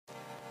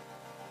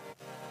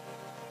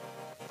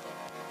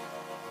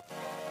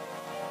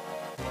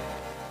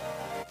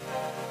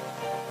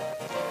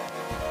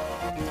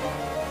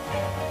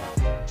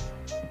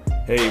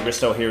Hey,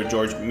 Risto here at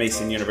George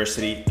Mason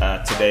University.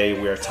 Today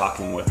we are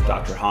talking with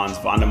Dr. Hans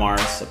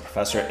Vandemars, a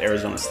professor at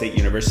Arizona State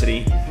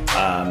University.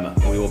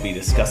 We will be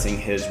discussing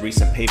his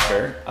recent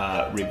paper,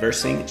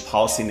 Reversing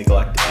Policy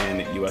Neglect in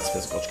U.S.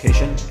 Physical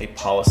Education, a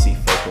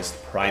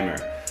policy-focused primer.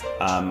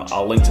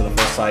 I'll link to the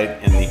full site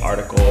in the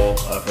article,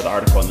 for the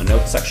article in the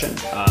notes section.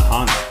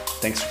 Hans,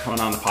 thanks for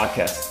coming on the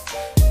podcast.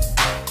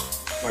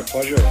 My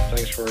pleasure.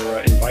 Thanks for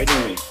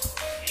inviting me.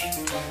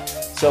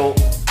 So,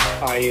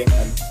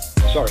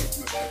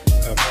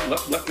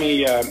 let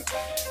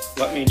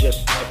me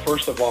just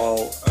first of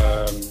all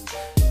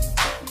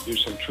do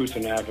some truth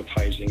in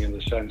advertising in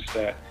the sense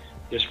that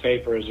this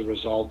paper is a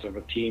result of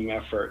a team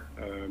effort.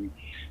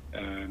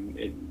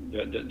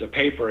 The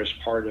paper is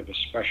part of a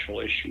special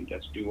issue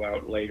that's due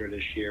out later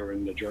this year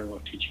in the Journal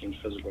of Teaching and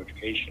Physical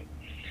Education.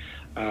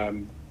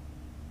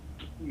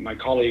 My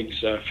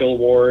colleagues Phil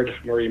Ward,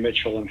 Murray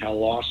Mitchell, and Hal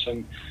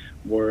Lawson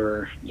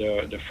were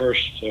the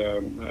first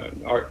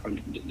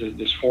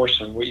this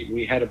foursome.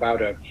 We had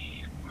about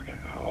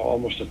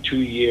almost a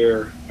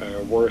 2-year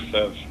worth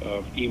of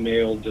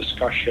email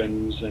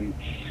discussions and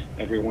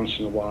every once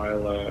in a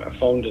while a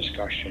phone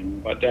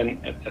discussion. But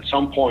then at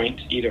some point,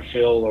 either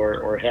Phil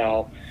or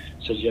Hal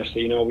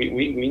suggested, we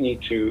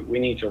need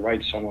to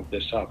write some of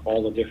this up,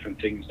 all the different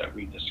things that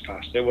we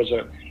discussed. It was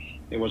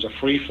a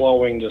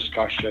free-flowing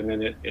discussion,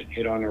 and it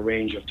hit on a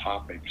range of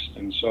topics.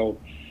 And so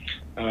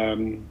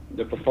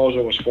the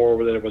proposal was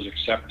forwarded, it was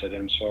accepted.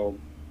 And so,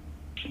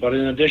 but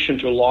in addition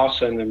to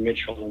Lawson and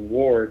Mitchell and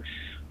Ward,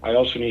 I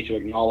also need to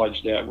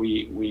acknowledge that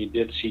we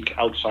did seek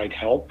outside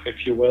help,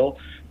 if you will,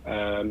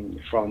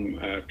 from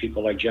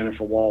people like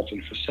Jennifer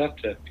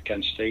Walton-Fassett at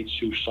Kent State,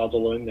 Sue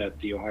Sutherland at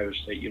The Ohio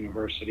State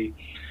University,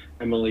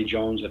 Emily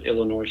Jones at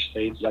Illinois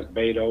State, Zach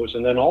Bedos,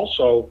 and then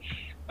also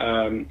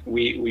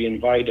we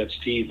invited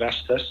Steve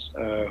Estes,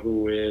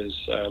 who is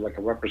like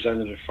a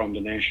representative from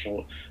the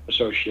National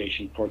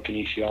Association for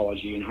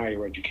Kinesiology in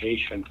Higher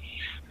Education,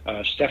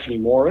 Stephanie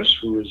Morris,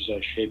 who is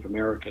Shape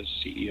America's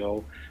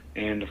CEO,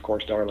 and of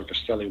course Darla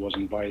Castelli was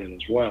invited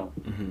as well.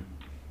 Mm-hmm.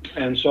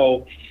 And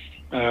so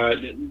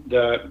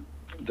the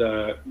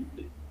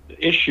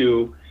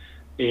issue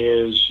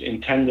is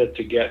intended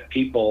to get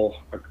people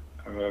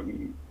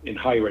in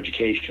higher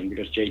education,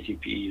 because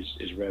JTP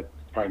is read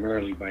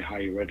primarily by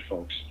higher ed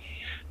folks,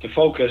 to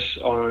focus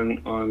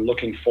on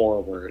looking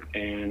forward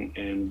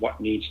and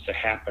what needs to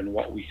happen,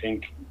 what we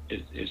think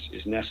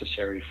is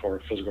necessary for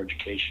physical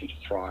education to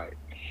thrive.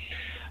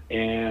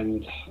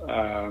 And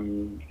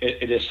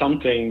it is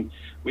something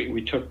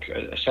we took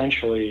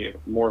essentially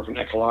more of an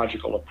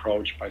ecological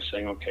approach by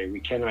saying, okay, we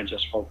cannot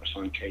just focus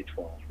on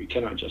K-12. We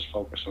cannot just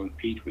focus on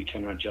PETE. We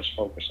cannot just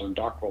focus on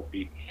doctoral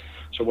PETE.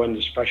 So when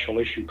the special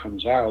issue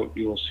comes out,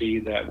 you will see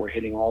that we're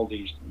hitting all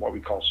these, what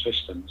we call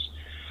systems.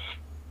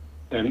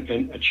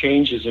 And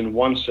changes in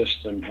one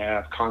system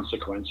have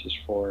consequences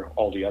for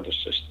all the other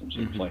systems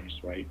in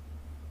place, right?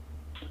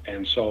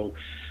 And so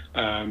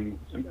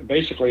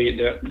basically,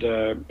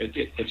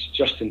 it's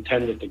just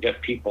intended to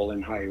get people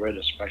in higher ed,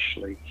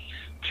 especially,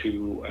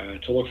 to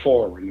look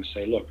forward and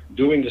say, look,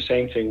 doing the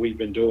same thing we've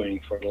been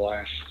doing for the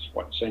last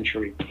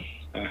century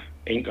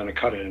ain't going to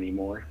cut it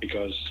anymore,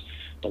 because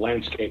the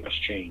landscape has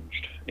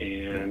changed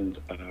and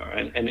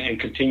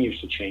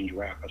continues to change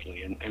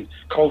rapidly. And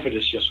COVID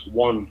is just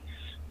one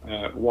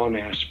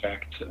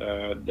aspect.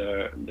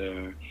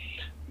 The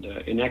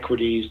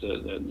inequities,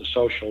 the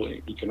social,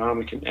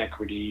 economic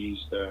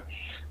inequities, the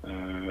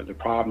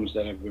problems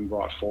that have been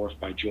brought forth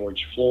by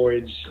George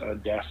Floyd's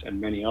death and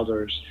many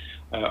others.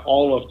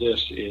 All of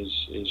this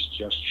is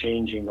just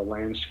changing the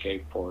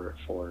landscape for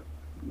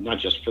not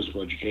just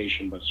physical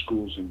education, but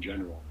schools in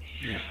general.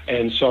 Yeah.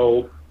 And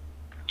so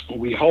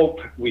we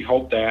hope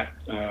that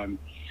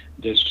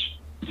this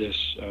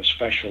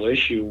special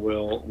issue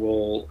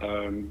will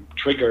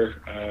trigger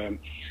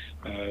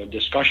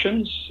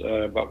discussions,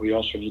 but we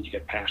also need to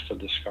get past the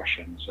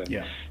discussions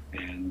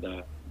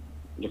and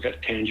look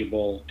at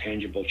tangible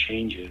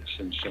changes.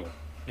 And so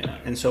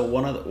and so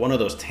one of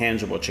those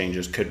tangible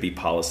changes could be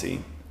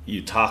policy.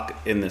 You talk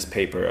in this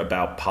paper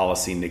about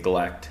policy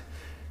neglect.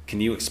 Can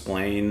you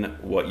explain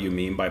what you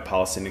mean by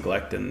policy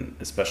neglect, and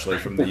especially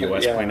from the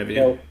U.S. point of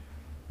view?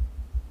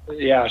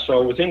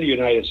 So within the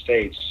United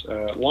States,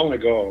 long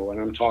ago, and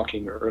I'm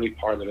talking the early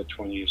part of the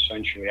 20th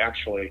century,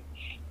 actually,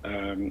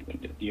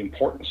 the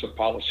importance of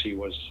policy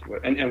was,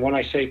 and when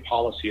I say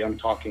policy, I'm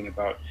talking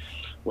about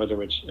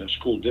whether it's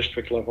school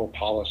district level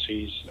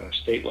policies,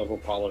 state level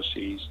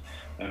policies,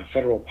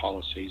 federal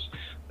policies.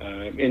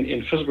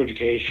 In physical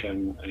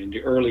education, in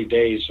the early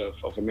days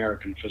of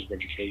American physical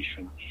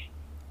education,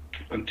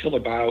 until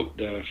about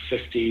the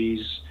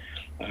 50s,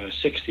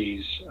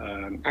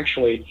 60s,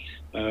 actually,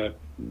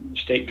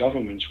 state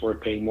governments were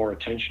paying more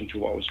attention to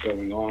what was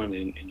going on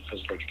in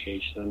physical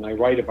education. And I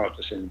write about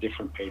this in a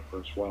different paper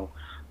as well,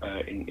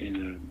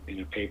 in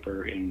a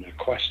paper in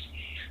Quest,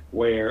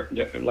 where,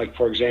 like,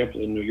 for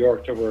example, in New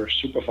York, there were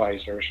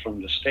supervisors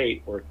from the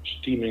state were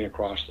steaming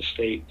across the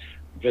state,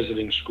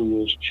 visiting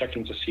schools,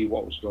 checking to see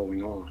what was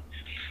going on.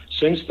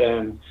 Since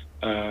then,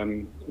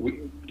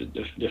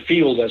 the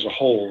field as a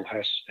whole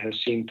has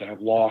seemed to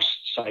have lost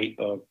sight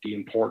of the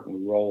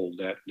important role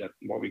that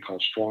what we call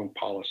strong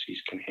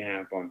policies can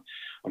have on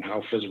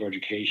how physical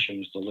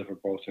education is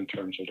delivered, both in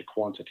terms of the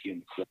quantity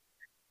and the quality.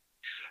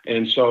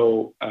 And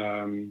so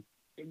and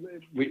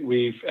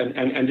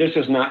this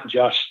is not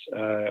just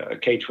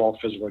K-12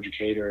 physical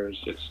educators.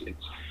 It's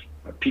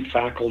Pete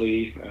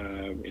faculty,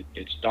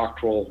 it's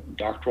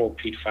doctoral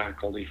Pete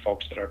faculty,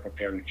 folks that are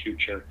preparing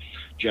future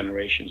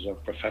generations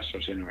of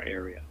professors in our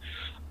area.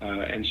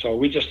 And so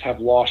we just have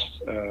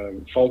lost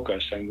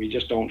focus, and we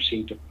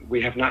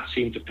have not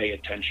seemed to pay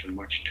attention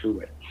much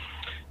to it.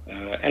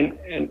 And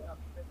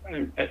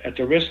at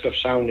the risk of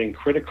sounding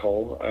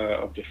critical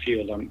of the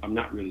field, I'm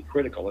not really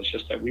critical. It's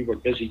just that we were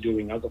busy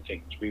doing other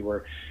things. We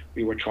were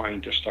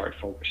trying to start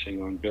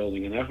focusing on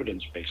building an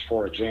evidence base,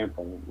 for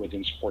example,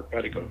 within sport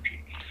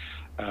pedagogy.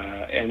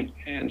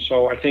 And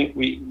so I think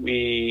we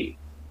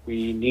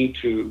need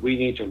to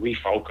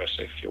refocus,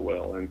 if you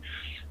will,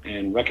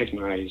 and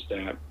recognize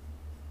that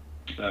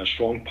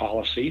strong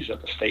policies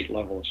at the state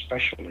level,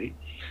 especially,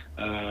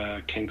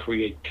 can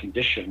create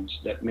conditions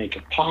that make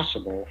it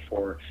possible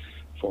for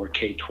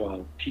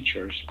K-12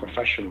 teachers,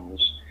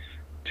 professionals,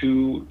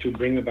 to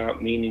bring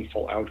about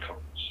meaningful outcomes.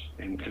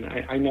 And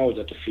I know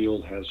that the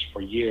field has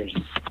for years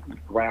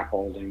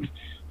grappled and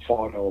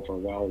fought over,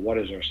 well, what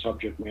is our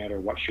subject matter?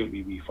 What should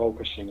we be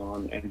focusing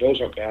on? And those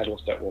are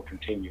battles that will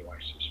continue, I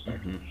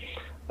suspect.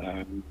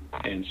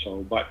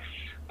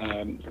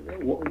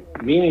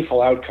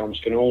 Meaningful outcomes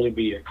can only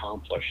be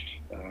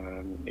accomplished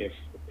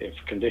if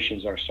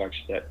conditions are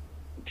such that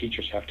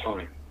teachers have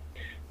time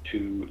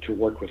to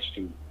work with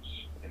students.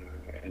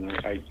 And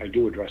I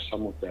do address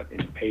some of that in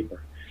the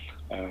paper,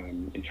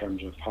 in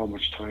terms of how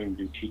much time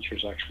do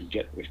teachers actually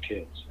get with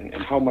kids, and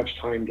how much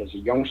time does a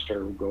youngster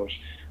who goes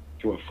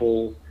to a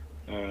full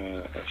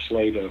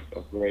slate of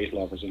grade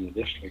levels in the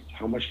district,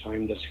 how much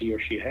time does he or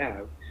she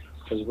have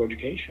physical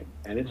education?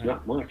 And it's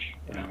not much.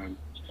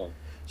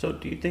 So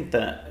do you think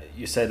that,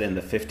 you said in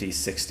the 50s,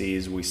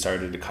 60s, we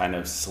started to kind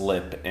of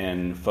slip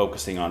in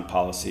focusing on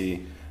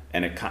policy,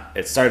 and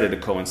it started to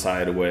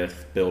coincide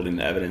with building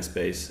the evidence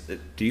base.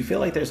 Do you feel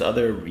like there's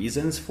other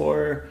reasons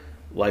for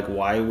like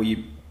why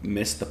we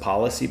missed the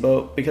policy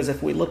boat? Because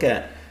if we look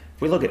at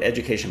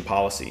education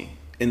policy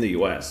in the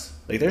US,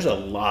 like there's a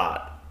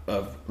lot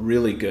of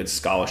really good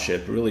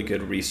scholarship, really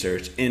good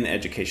research in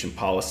education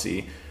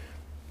policy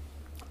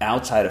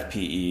outside of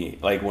PE.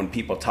 Like when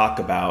people talk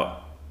about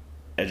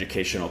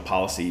educational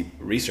policy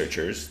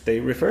researchers, they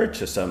refer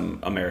to some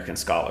American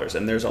scholars,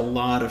 and there's a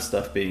lot of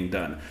stuff being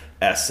done.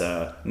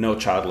 ESSA, No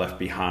Child Left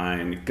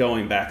Behind,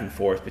 going back and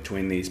forth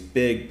between these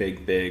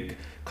big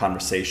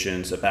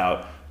conversations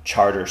about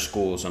charter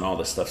schools and all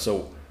this stuff.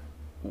 So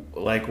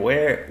like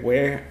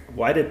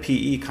why did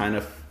PE kind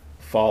of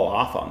fall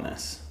off on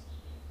this?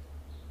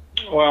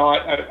 Well,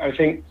 I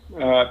think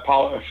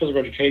physical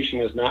education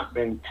has not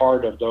been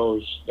part of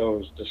those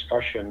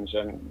discussions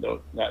and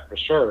that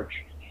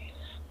research,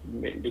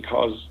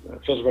 because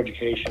physical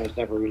education has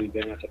never really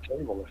been at the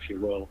table, if you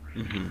will,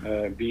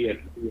 be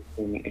it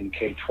in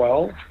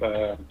K-12,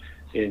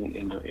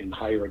 in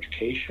higher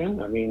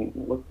education. I mean,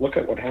 look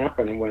at what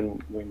happened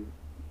when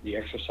the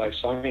exercise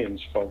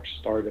science folks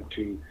started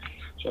to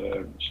sort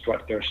of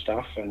strut their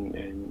stuff,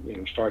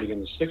 and starting in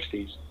the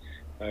 60s,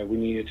 we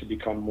needed to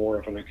become more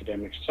of an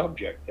academic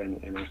subject,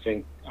 and I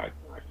think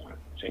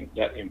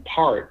that in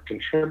part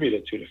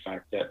contributed to the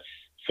fact that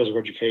physical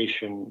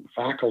education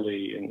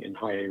faculty in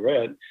higher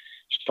ed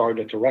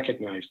started to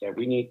recognize that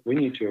we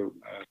need to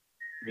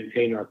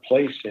maintain our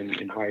place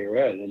in higher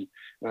ed, and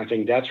I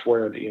think that's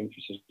where the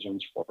emphasis on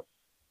sport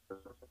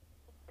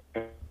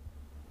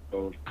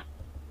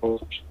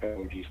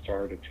pedagogy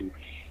started to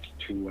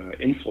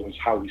influence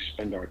how we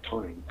spend our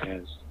time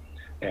as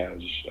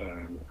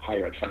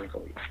higher ed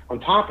faculty. On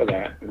top of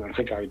that, and I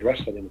think I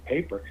addressed that in the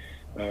paper,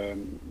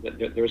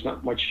 that there's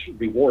not much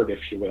reward,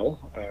 if you will,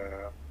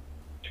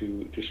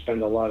 to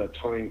spend a lot of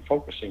time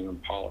focusing on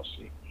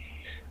policy.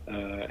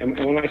 And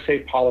when I say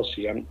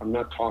policy, I'm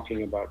not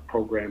talking about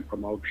program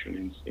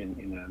promotion in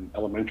an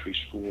elementary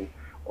school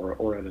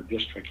or at a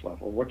district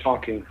level. We're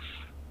talking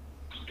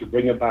to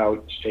bring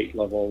about state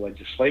level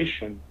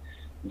legislation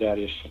that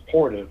is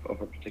supportive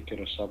of a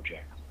particular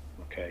subject.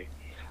 Okay.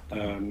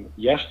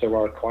 Yes, there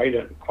are quite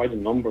a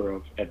number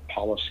of ed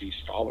policy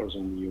scholars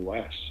in the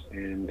U.S.,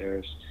 and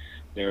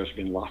there's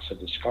been lots of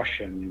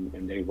discussion,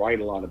 and they write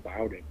a lot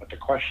about it. But the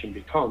question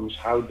becomes,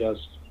 how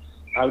does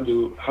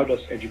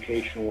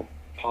educational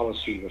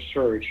policy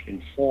research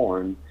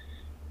inform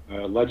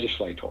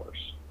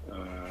legislators?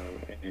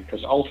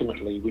 Because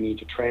ultimately, we need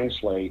to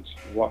translate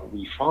what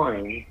we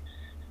find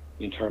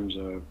in terms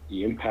of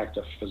the impact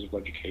of physical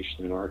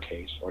education in our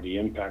case, or the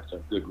impact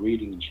of good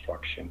reading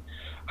instruction.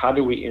 How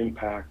do we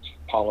impact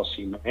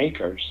policy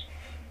makers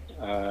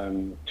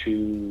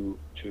to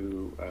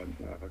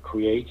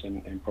create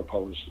and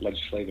propose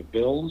legislative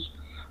bills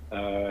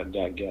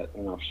that get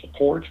enough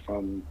support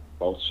from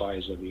both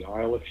sides of the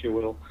aisle, if you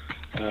will,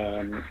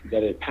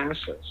 that it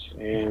passes?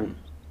 And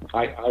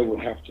I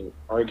would have to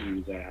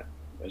argue that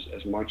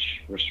as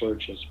much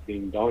research as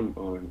being done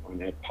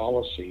on ed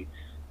policy,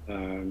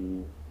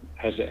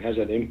 has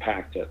it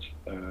impacted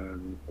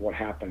what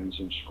happens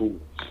in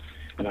schools?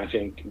 And I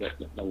think that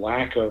the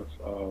lack of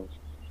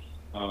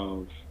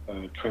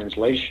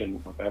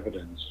translation of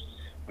evidence,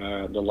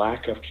 the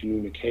lack of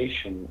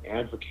communication,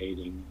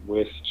 advocating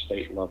with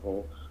state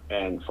level,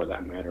 and for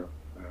that matter,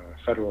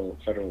 federal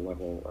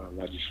level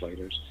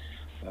legislators,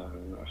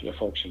 the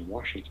folks in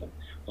Washington,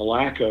 the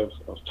lack of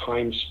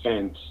time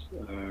spent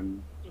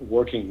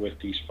working with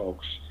these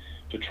folks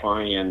to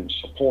try and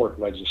support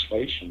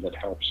legislation that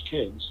helps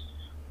kids,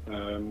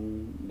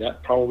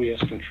 that probably has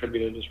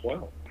contributed as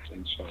well.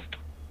 And so,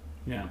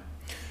 yeah,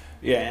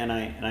 and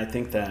I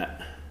think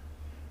that,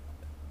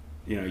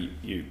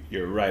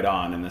 you're right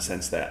on in the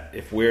sense that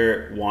if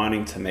we're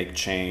wanting to make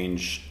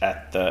change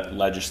at the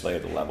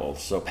legislative level,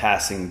 so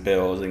passing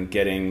bills and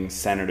getting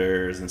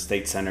senators and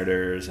state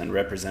senators and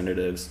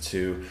representatives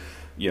to,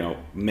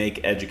 make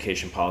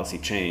education policy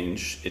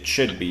change, we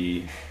should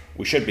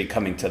be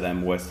coming to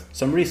them with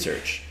some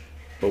research,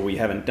 but we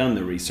haven't done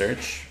the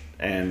research,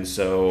 and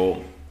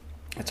so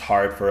it's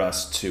hard for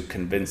us to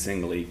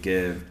convincingly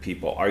give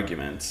people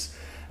arguments.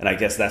 And I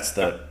guess that's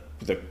the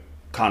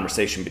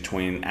conversation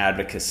between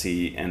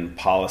advocacy and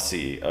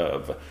policy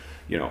of,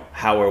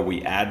 how are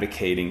we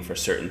advocating for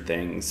certain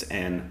things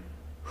and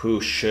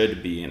who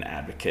should be an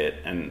advocate.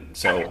 And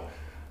so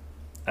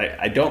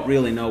I don't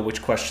really know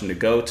which question to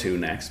go to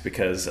next,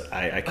 because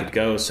I could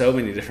go so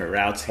many different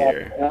routes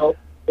here. Well,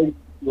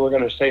 we're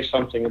going to say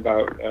something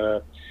about,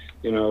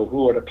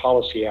 who are the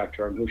policy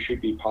actors and who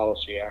should be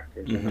policy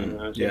actors. Mm-hmm. And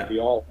I think we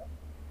all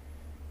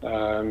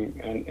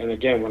and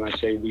again, when I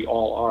say we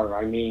all are,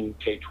 I mean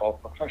K-12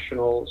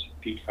 professionals,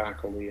 PET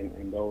faculty,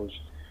 and those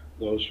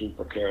who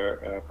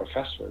prepare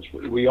professors.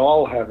 We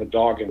all have a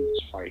dog in this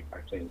fight,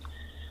 I think.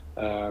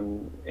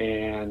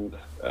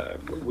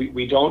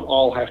 We don't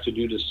all have to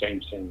do the same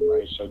thing,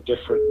 right? So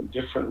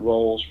different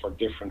roles for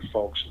different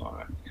folks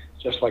on it.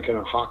 Just like in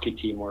a hockey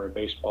team or a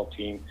baseball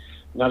team,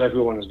 not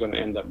everyone is going to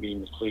end up being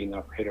the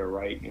cleanup hitter,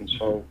 right? And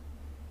so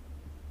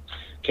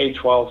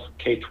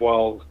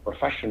K-12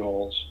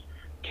 professionals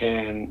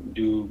can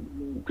do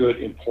good,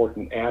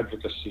 important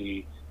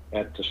advocacy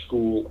at the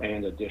school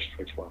and the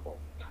district level.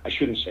 I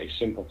shouldn't say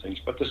simple things,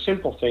 but the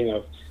simple thing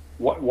of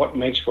what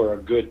makes for a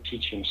good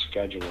teaching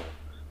schedule.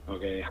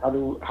 Okay, how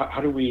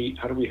do we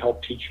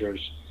help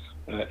teachers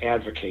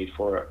advocate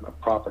for a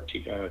proper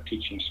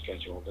teaching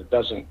schedule that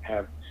doesn't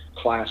have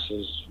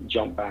classes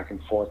jump back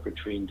and forth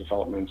between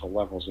developmental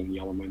levels in the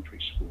elementary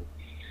school?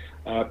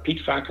 PET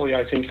faculty,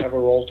 I think, have a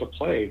role to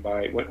play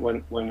by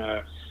when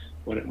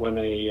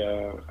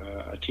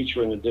a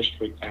teacher in the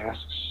district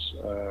asks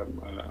a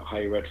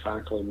higher ed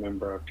faculty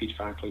member, a PET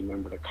faculty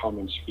member, to come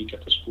and speak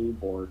at the school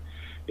board,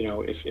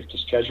 if the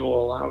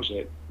schedule allows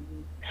it,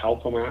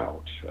 help them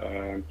out.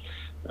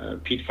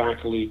 PET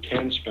faculty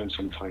can spend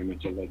some time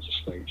at the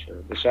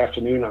legislature. This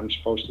afternoon, I'm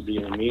supposed to be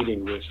in a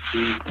meeting with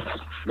 2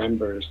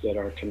 members that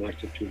are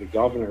connected to the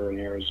governor in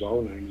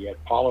Arizona in the ed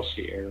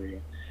policy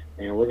area,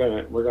 and we're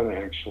gonna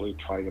actually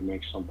try to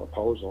make some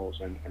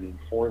proposals and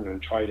inform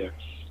and try to,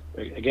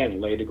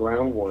 again, lay the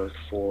groundwork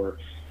for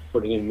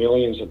putting in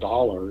millions of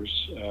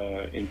dollars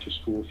into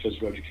school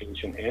physical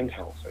education and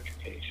health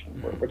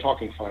education. We're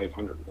talking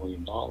 $500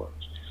 million.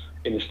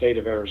 In the state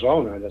of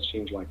Arizona, that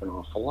seems like an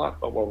awful lot,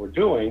 but what we're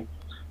doing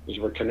is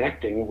we're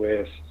connecting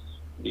with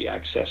the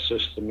access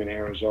system in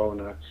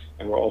Arizona,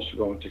 and we're also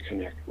going to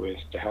connect with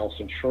the health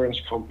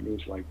insurance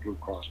companies like Blue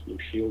Cross Blue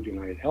Shield,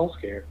 United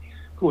Healthcare,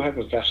 who have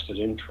a vested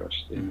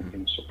interest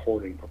in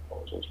supporting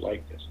proposals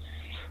like this.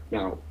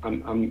 Now, I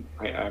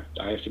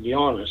have to be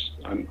honest,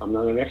 I'm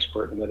not an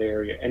expert in that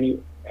area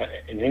in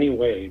any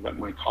way, but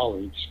my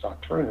colleague,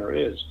 Scott Turner,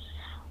 is,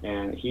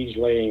 and he's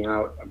laying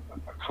out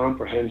a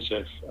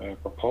comprehensive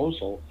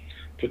proposal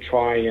to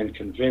try and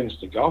convince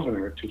the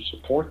governor to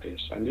support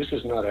this. And this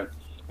is not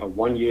a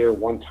 1 year,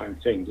 one-time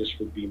thing. This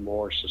would be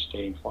more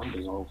sustained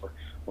funding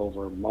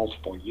over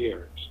multiple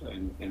years.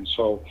 And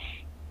so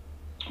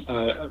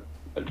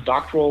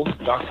doctoral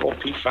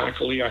PET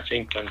faculty, I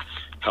think, can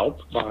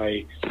help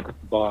by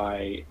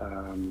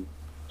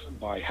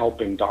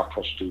helping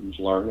doctoral students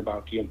learn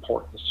about the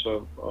importance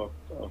of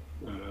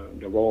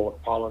the role of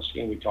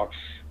policy. And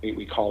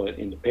we call it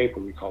in the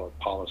paper, we call it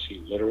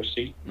policy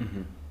literacy.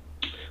 Mm-hmm.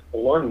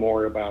 We'll learn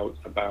more about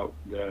the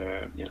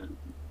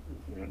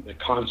the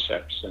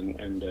concepts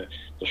and the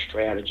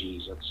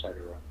strategies,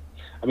 etc.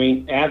 I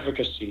mean,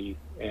 advocacy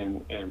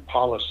and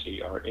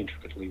policy are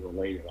intricately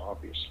related,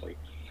 obviously,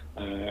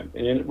 and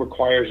it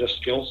requires a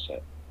skill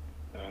set.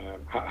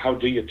 How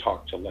do you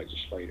talk to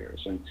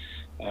legislators,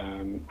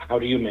 and how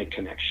do you make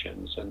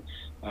connections, and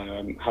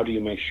how do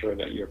you make sure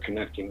that you're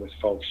connecting with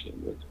folks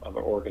with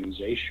other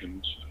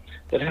organizations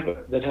that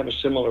have a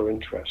similar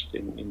interest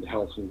in the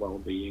health and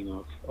well-being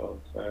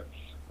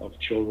of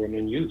children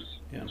and youth?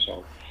 Yeah.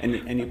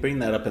 And you bring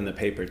that up in the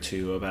paper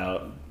too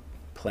about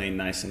playing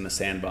nice in the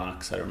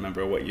sandbox. I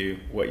remember what you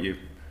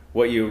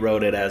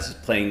wrote it as,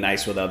 playing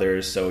nice with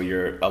others, so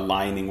you're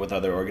aligning with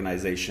other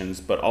organizations,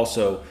 but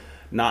also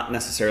not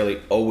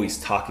necessarily always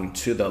talking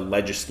to the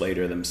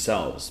legislator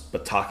themselves,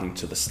 but talking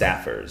to the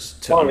staffers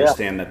to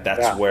understand that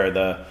that's where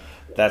the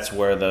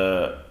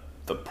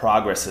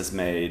progress is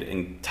made,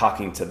 in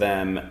talking to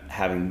them,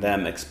 having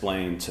them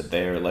explain to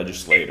their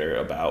legislator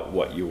about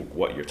what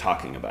you're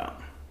talking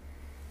about.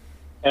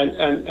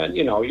 And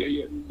you know,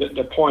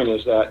 the point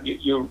is that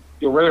you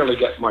rarely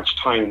get much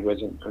time with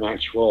an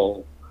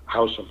actual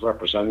House of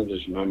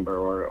Representatives member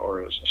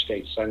or a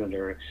state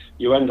senator.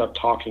 You end up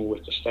talking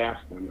with the staff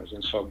members,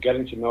 and so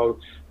getting to know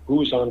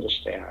who's on the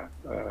staff,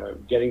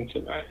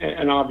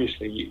 and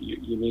obviously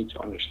you need to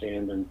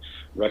understand and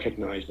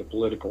recognize the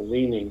political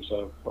leanings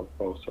of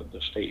both of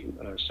the state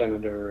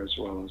senator as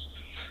well as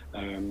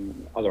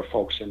other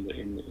folks in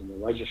the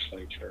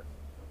legislature.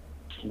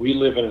 We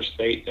live in a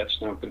state that's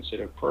now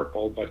considered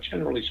purple, but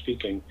generally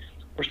speaking,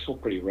 we're still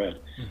pretty red.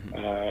 Mm-hmm.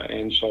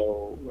 And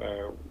so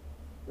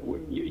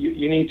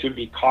you need to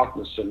be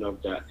cognizant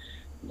of that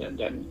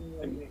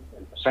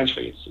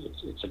essentially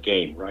it's a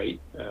game, right?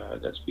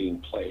 That's being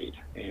played.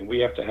 And we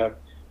have to have,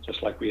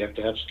 just like we have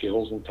to have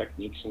skills and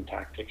techniques and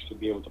tactics to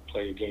be able to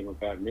play a game of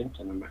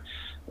badminton.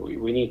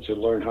 We need to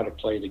learn how to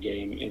play the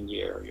game in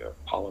the area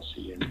of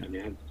policy and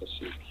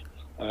advocacy.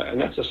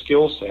 And that's a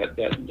skill set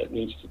that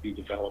needs to be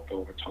developed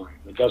over time.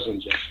 It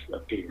doesn't just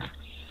appear.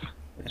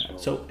 Yeah.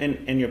 So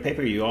in your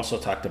paper, you also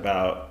talked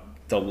about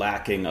the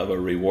lacking of a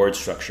reward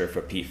structure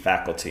for P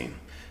faculty.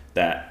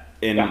 That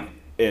in a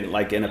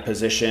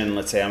position,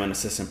 let's say I'm an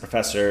assistant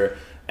professor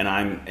and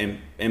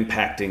I'm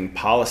impacting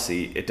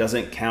policy, it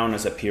doesn't count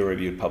as a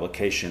peer-reviewed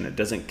publication. It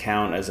doesn't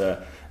count as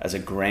a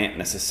grant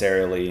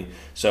necessarily.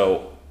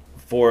 So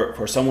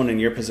for someone in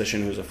your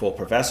position who's a full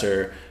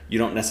professor, you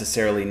don't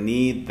necessarily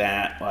need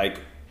that like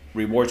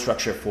reward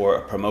structure for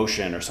a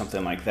promotion or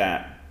something like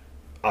that.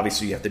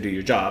 Obviously you have to do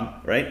your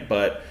job, right?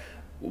 But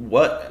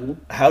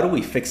how do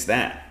we fix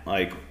that?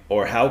 Like,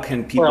 or how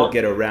can people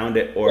get around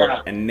it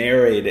and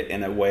narrate it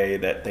in a way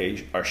that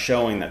they are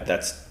showing that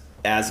that's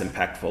as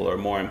impactful or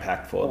more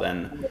impactful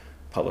than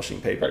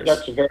publishing papers?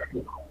 That's a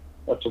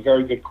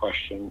very good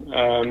question.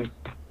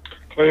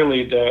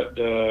 Clearly,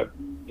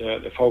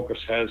 the focus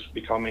has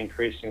become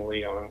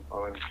increasingly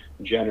on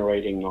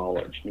generating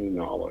knowledge, new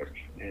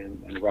knowledge,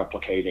 and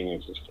replicating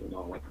existing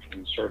knowledge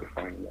and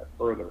certifying that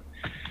further.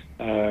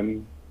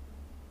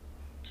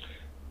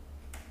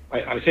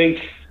 I think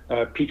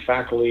Peat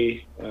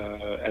faculty,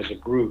 as a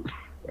group,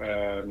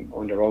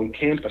 on their own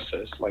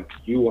campuses, like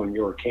you on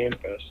your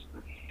campus,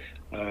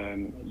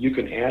 you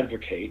can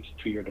advocate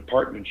to your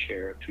department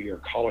chair, to your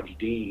college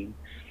dean,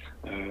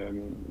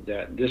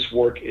 that this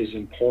work is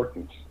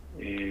important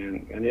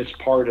and it's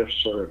part of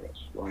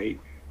service, right?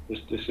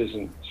 This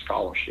isn't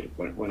scholarship.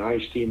 When I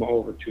steam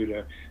over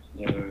to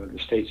the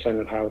State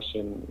Senate House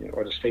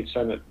or the State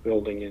Senate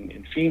building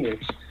in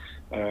Phoenix,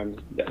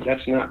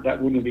 that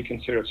wouldn't be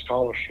considered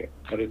scholarship,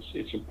 but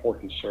it's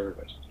important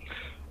service.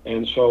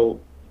 And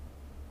so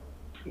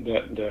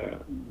the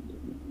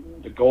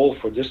goal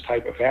for this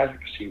type of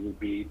advocacy would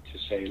be to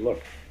say,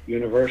 look,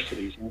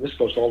 universities, and this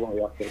goes all the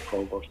way up to the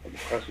provost and the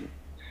president.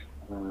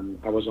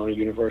 I was on a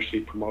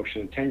university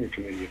promotion and tenure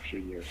committee a few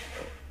years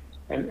ago,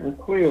 and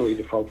clearly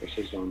the focus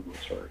is on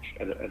research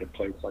at a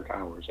place like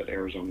ours at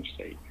Arizona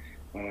State.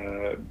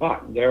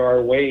 But there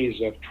are ways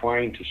of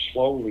trying to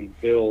slowly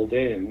build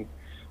in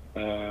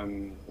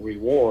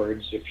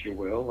rewards, if you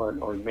will,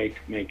 or make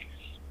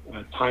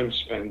time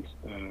spent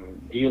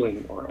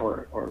dealing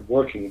or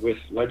working with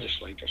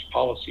legislators,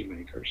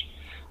 policymakers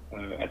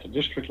at the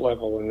district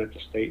level and at the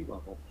state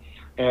level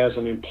as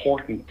an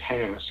important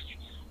task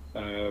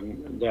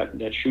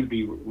that should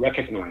be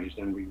recognized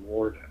and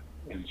rewarded.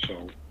 And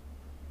so,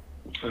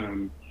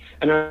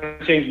 and I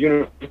think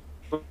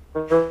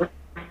universities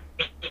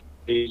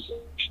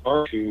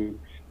start to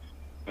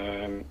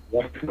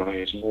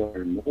recognize more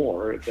and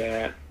more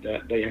that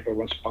they have a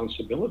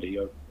responsibility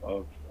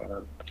of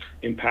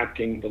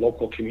impacting the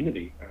local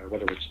community,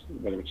 whether it's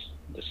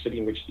the city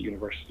in which the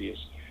university is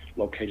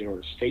located or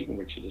the state in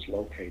which it is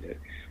located,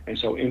 and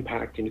so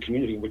impacting the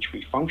community in which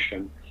we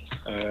function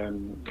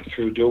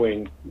through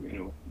doing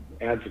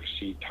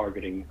advocacy,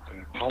 targeting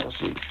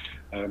policy.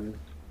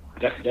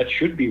 That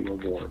should be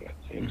rewarded,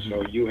 and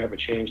so you have a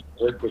chance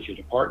to work with your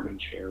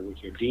department chair,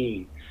 with your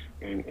dean,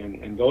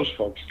 and those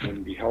folks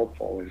can be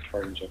helpful in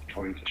terms of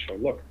trying to show,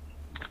 look,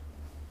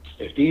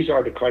 if these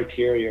are the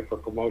criteria for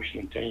promotion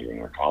and tenure in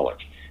our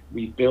college,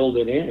 we build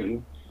it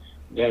in,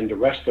 then the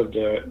rest of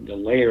the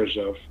layers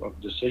of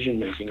decision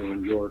making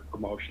on your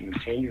promotion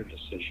and tenure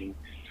decision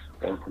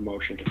or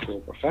promotion to full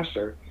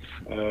professor,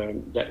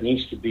 that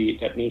needs to be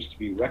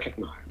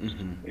recognized.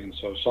 Mm-hmm. And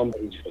so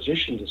somebody's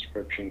position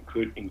description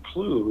could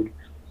include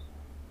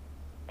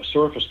a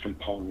surface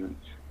component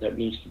that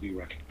needs to be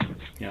recognized.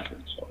 Yeah.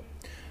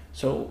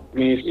 So I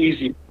mean,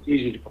 it's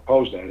easy to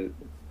propose that.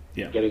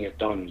 Getting it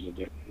done is a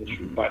different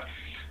issue, mm-hmm. but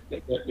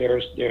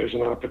there's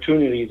an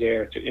opportunity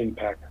there to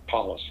impact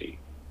policy.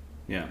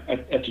 Yeah.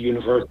 At the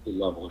university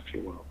level, if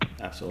you will.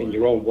 Absolutely. In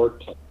your own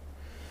workplace.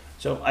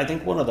 So I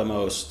think one of the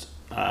most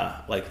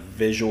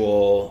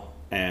visual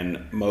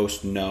and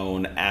most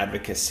known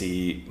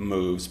advocacy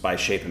moves by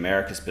Shape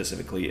America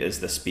specifically is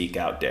the Speak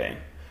Out Day,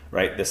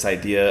 right? This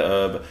idea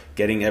of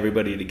getting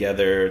everybody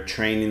together,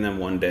 training them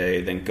one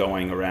day, then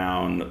going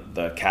around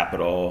the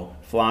Capitol,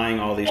 flying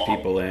all these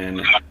people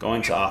in,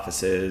 going to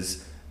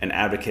offices, and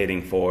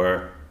advocating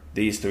for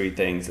these three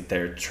things that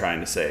they're trying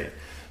to say.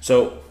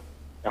 So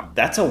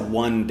that's a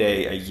 1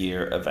 day a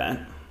year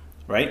event,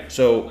 right?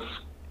 So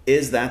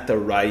is that the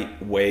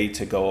right way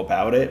to go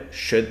about it?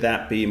 Should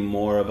that be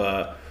more of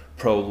a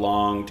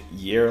prolonged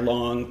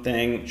year-long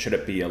thing? Should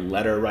it be a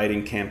letter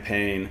writing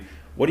campaign?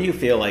 What do you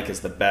feel like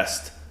is the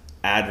best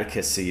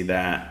advocacy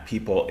that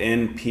people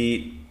in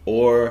Pete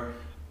or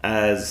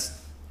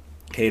as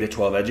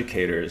K-12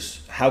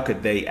 educators, how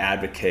could they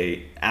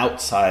advocate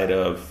outside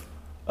of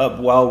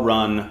a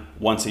well-run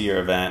once-a-year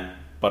event,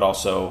 but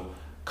also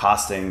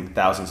costing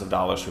thousands of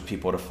dollars for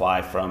people to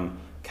fly from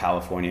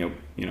California,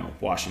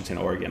 Washington,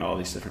 Oregon, all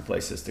these different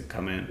places to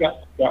come in?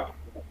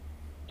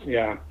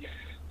 Yeah.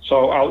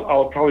 So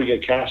I'll probably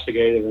get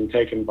castigated and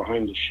taken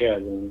behind the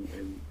shed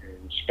in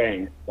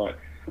Spain, but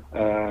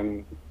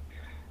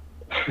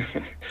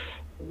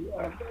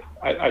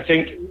I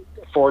think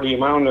for the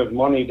amount of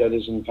money that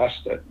is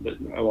invested,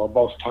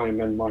 both time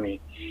and money,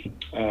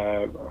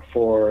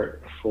 for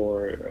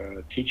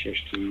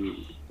teachers to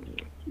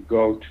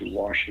go to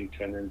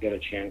Washington and get a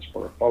chance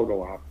for a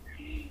photo op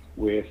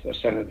with a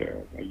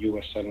senator, a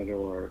U.S. senator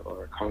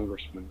or a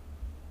congressman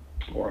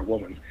or a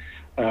woman,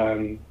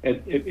 I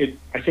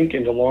think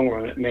in the long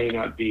run it may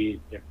not be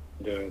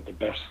the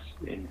best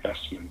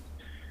investment.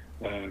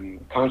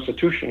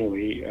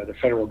 Constitutionally, the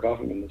federal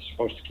government is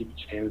supposed to keep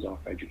its hands off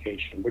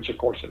education, which of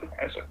course it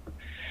hasn't.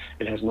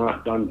 It has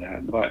not done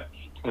that. But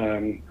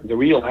the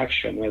real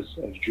action, as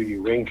Judy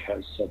Rink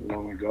has said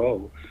long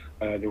ago,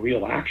 the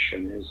real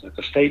action is at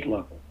the state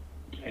level,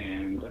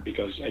 and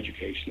because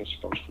education is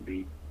supposed to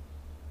be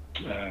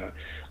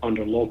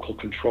under local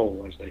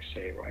control, as they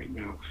say right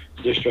now.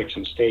 Districts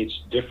and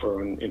states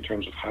differ in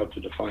terms of how to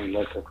define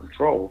local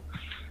control,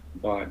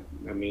 but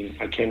I mean,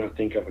 I cannot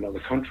think of another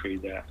country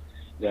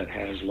that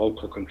has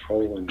local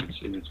control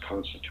in its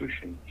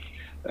constitution,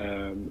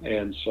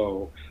 and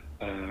so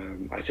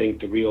I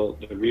think the real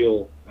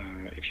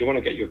if you want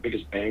to get your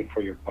biggest bang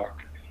for your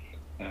buck,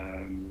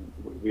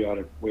 we ought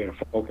to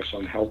focus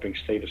on helping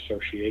state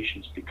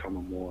associations become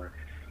a more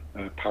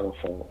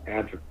powerful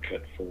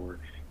advocate for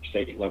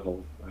state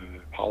level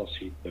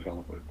policy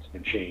development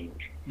and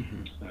change.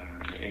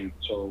 Mm-hmm. And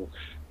so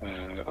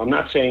I'm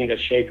not saying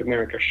that Shape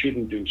America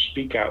shouldn't do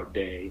Speak Out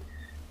Day,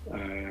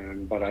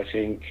 but I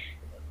think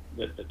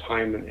that the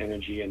time and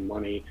energy and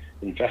money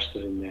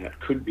invested in that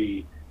could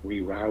be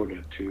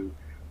rerouted to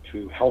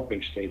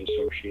helping state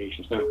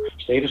associations. Now,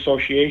 state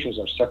associations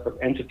are separate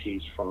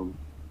entities from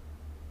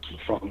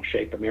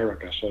Shape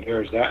America, so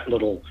there's that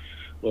little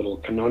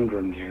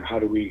conundrum there. How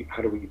do we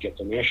get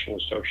the National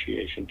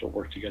Association to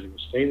work together with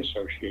state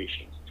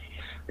associations,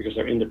 because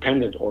they're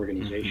independent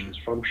organizations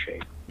mm-hmm. from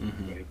Shape.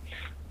 Mm-hmm. Right?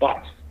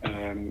 But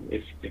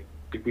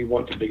if we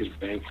want the biggest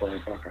bang for our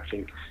buck, I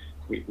think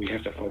we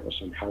have to focus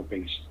on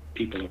helping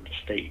people at the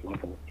state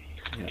level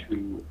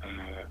to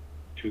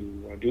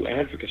do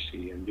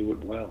advocacy and do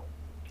it well.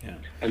 Yeah.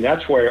 And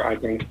that's where I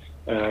think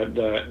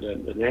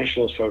the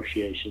National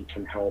Association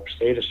can help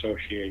state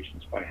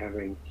associations by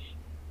having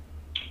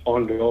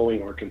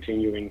ongoing or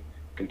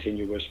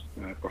continuous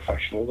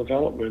professional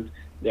development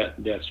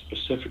that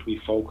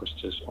specifically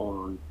focuses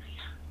on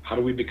how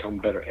do we become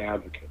better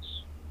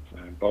advocates,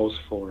 both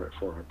for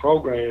our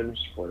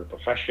programs, for the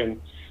profession,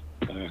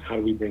 how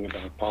do we bring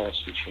about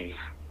policy change.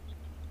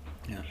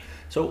 Yeah.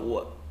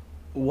 So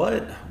what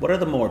are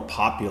the more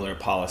popular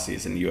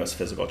policies in U.S.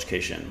 physical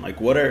education? Like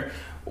what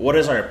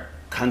does our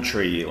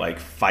country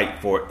fight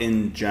for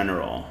in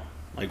general?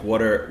 Like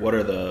what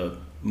are the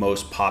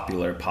most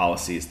popular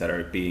policies that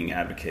are being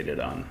advocated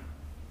on?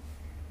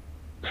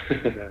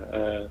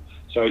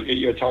 So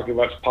you're talking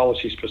about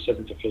policy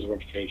specific to physical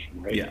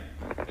education, right? Yeah.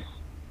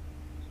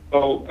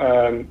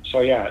 So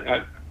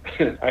yeah,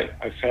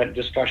 I've had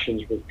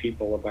discussions with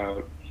people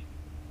about,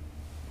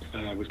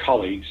 with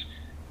colleagues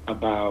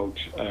about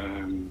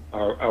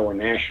our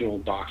national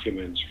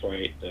documents,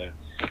 right? The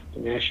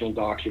national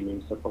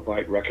documents that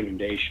provide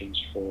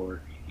recommendations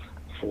for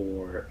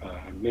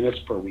minutes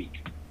per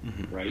week,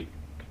 mm-hmm. right?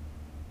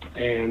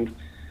 And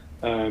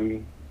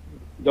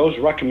those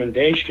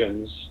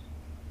recommendations,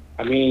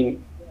 I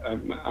mean,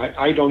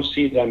 I don't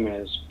see them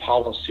as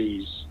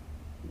policies.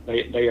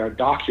 They are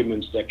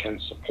documents that can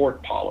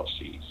support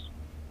policies.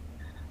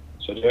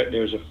 So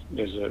there's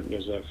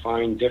a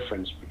fine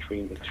difference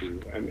between the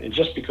two. And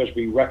just because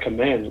we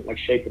recommend, like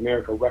Shape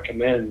America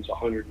recommends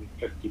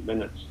 150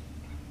 minutes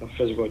of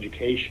physical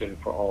education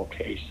for all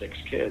K-6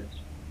 kids,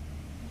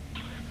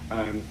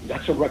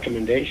 that's a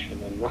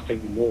recommendation and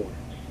nothing more.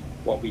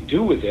 What we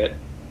do with it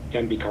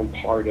can become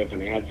part of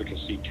an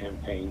advocacy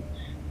campaign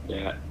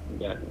that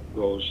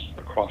goes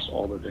across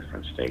all the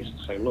different states and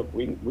say, look,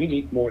 we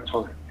need more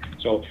time.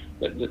 So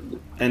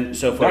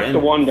for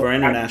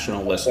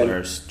international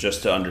listeners,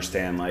 just to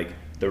understand,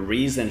 the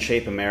reason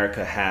Shape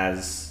America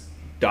has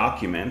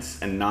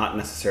documents and not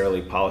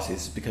necessarily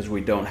policies is because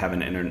we don't have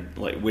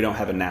we don't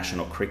have a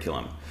national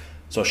curriculum.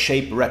 So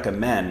SHAPE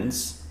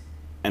recommends,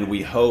 and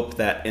we hope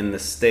that in the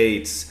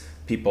states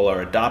people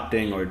are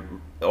adopting,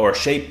 or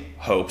SHAPE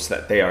hopes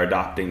that they are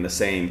adopting the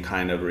same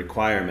kind of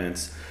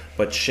requirements.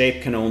 But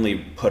SHAPE can only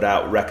put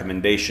out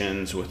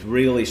recommendations with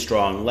really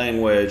strong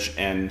language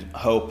and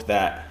hope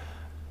that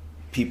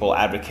people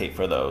advocate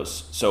for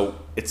those. So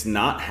it's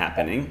not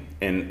happening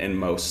in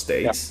most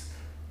states.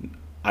 Yeah.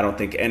 I don't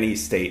think any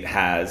state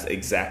has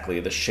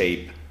exactly the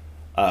SHAPE.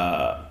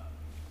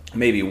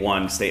 Maybe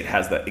one state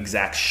has the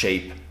exact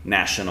SHAPE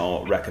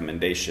national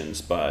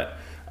recommendations, but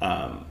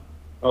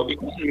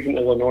even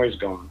Illinois is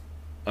gone.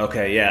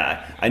 Okay,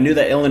 yeah. I knew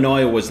that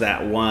Illinois was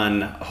that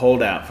one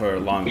holdout for a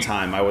long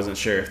time. I wasn't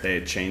sure if they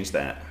had changed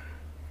that.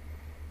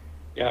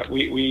 Yeah,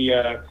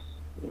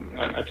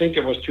 I think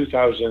it was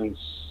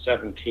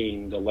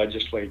 2017, the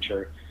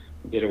legislature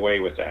did away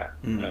with that.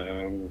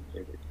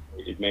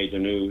 It made the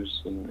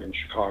news in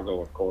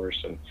Chicago, of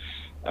course,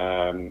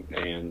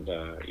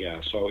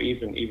 so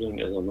even in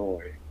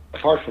Illinois,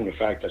 apart from the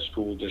fact that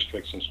school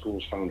districts and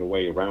schools found a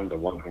way around the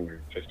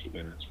 150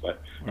 minutes,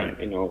 but right.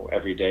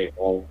 Every day,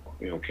 all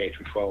K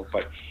through 12,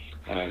 but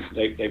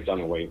they've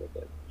done away with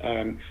it.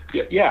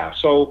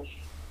 So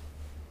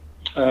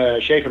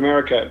SHAPE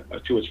America,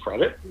 to its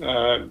credit,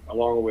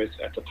 along with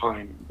at the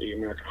time the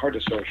American Heart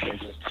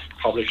Association,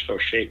 published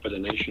those SHAPE of the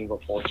Nation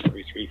reports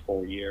every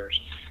 3-4 years,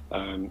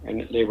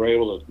 and they were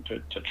able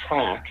to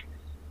track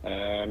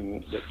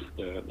the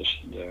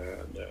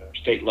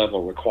state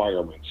level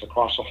requirements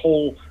across a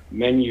whole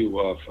menu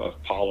of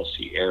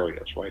policy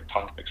areas, right?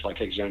 Topics like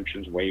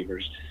exemptions,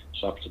 waivers,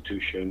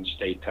 substitution,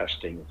 state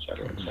testing, et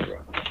cetera.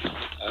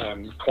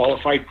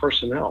 Qualified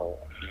personnel,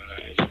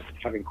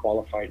 having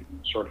qualified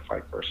and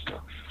certified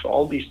personnel. So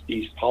all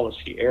these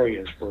policy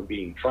areas were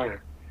being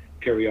tracked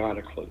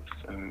periodically.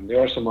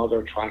 There are some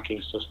other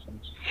tracking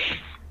systems,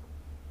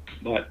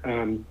 but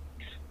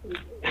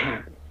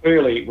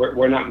clearly,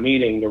 we're not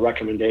meeting the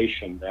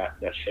recommendation that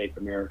SHAPE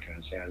America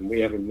has had, and we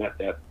haven't met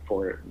that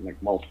for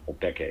multiple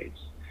decades.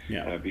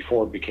 Yeah.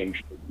 Before it became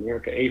SHAPE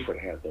America, AFERT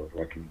had those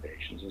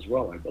recommendations as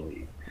well, I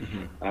believe.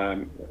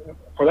 Mm-hmm.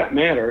 For that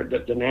matter,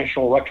 the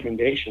national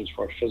recommendations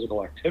for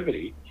physical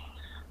activity,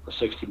 the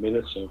 60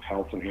 minutes of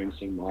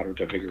health-enhancing, moderate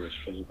to vigorous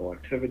physical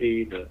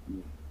activity, the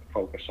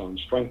focus on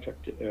strength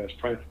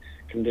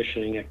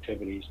conditioning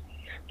activities,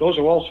 those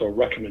are also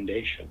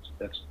recommendations.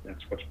 That's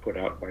what's put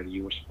out by the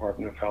U.S.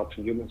 Department of Health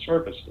and Human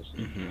Services.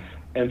 Mm-hmm.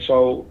 And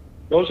so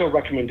those are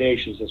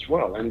recommendations as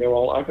well, and they're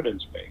all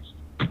evidence-based.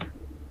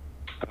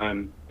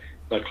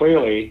 But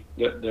clearly,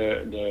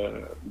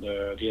 the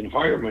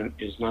environment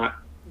has not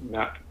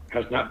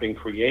been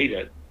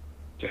created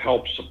to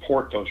help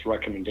support those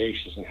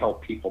recommendations and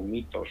help people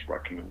meet those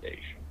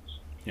recommendations.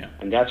 Yeah.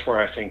 And that's where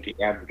I think the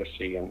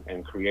advocacy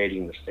and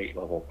creating the state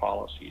level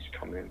policies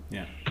come in.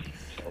 Yeah.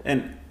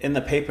 And in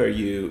the paper,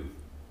 you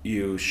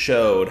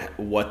showed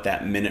what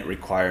that minute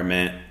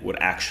requirement would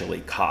actually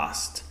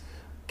cost.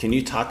 Can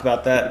you talk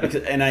about that?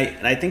 Because, and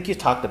I think you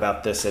talked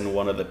about this in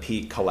one of the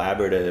Peak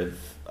Collaborative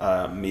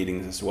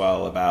meetings as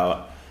well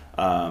about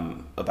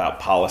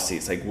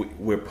policies. Like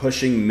we're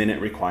pushing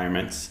minute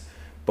requirements,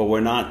 but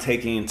we're not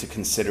taking into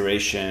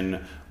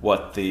consideration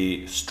what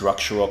the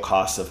structural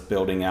costs of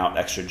building out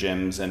extra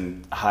gyms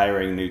and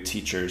hiring new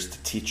teachers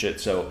to teach it.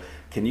 So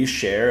can you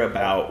share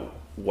about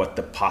what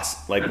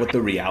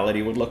the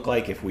reality would look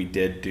like if we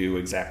did do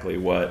exactly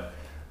what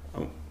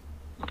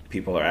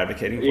people are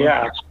advocating for?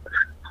 Yeah,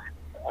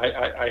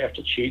 I have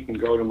to cheat and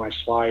go to my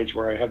slides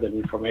where I have that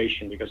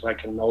information because I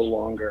can no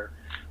longer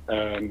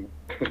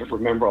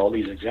remember all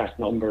these exact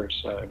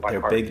numbers by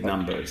heart. They're big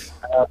numbers.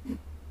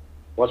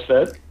 What's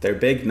that? They're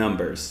big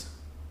numbers.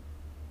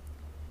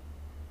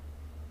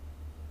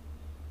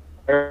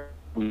 And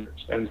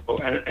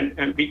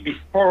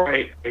before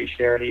I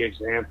share the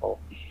example,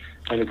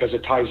 and because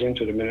it ties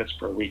into the minutes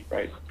per week,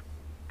 right?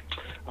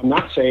 I'm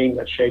not saying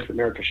that SHAPE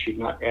America should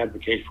not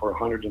advocate for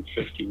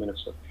 150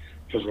 minutes of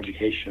physical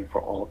education for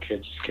all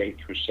kids K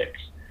through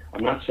 6.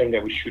 I'm not saying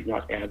that we should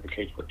not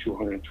advocate for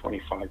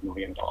 $225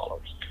 million,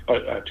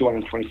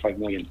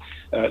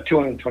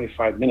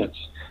 225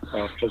 minutes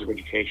of physical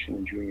education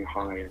in junior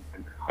high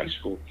and high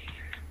school.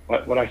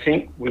 But what I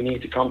think we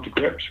need to come to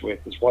grips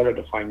with is what are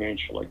the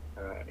financial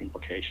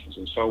implications.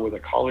 And so with a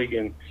colleague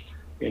in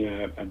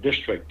a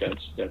district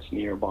that's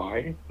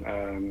nearby,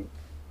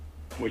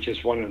 which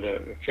is one of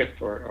the 5th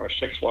or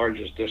 6th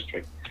largest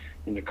district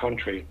in the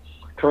country.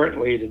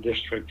 Currently, the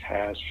district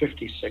has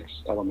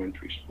 56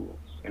 elementary schools,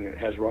 and it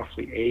has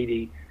roughly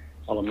 80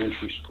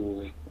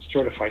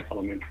 certified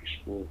elementary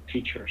school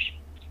teachers,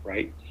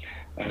 right?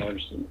 A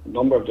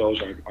number of those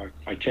are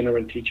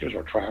itinerant teachers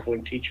or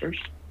traveling teachers.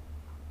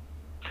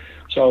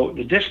 So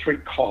the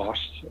district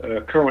costs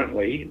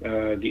currently,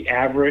 the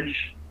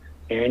average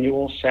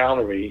annual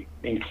salary,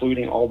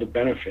 including all the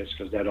benefits,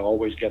 because that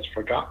always gets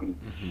forgotten,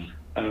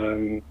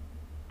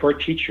 per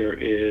teacher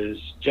is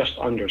just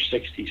under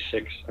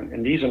 66,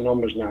 and these are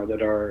numbers now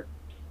that are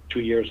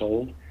 2 years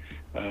old,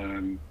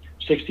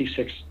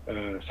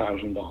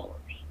 $66,000.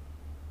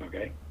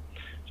 Okay,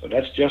 so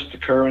that's just the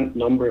current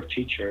number of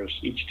teachers.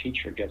 Each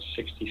teacher gets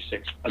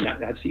 66, and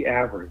that's the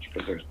average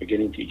because there's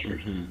beginning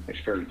teachers,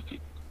 experienced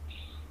teachers.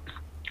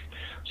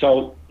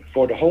 So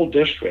for the whole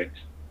district,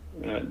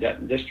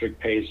 that district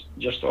pays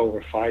just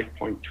over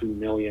 $5.2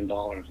 million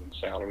in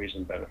salaries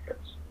and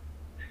benefits.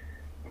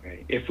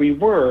 Okay, if we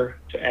were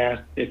to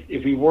ask,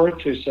 if we were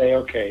to say,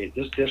 okay,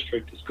 this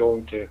district is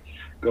going to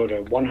go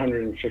to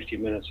 150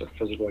 minutes of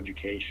physical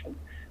education,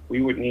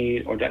 we would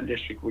need, or that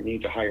district would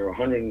need to hire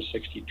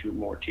 162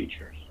 more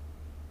teachers.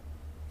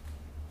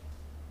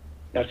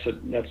 That's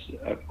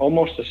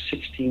almost a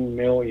 16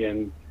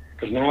 million,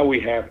 because now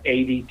we have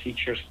 80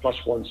 teachers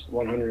plus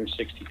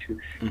 162.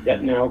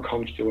 That now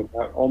comes to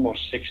about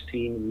almost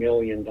 $16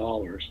 million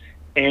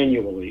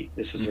annually.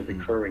 This is a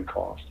recurring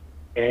cost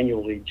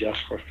annually just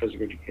for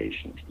physical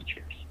education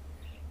teachers.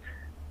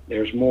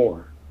 There's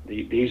more.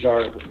 These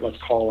are, let's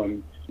call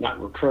them not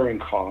recurring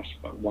costs,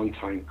 but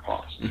one-time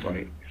costs,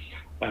 right?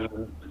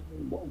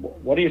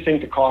 What do you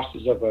think the cost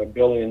is of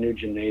building a new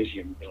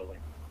gymnasium building?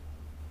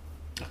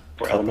 A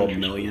couple $1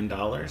 million?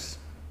 Couple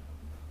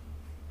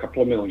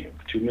of million,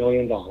 $2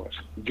 million,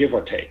 give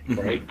or take,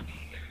 right?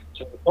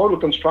 So the total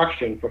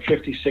construction for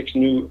 56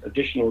 new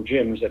additional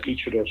gyms at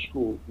each of those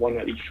schools, one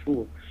at each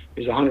school,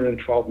 is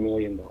 $112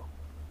 million.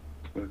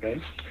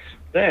 Okay?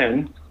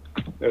 Then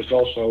there's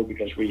also,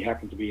 because we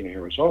happen to be in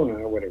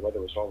Arizona, where the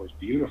weather is always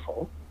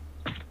beautiful,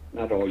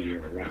 not all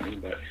year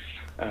round, but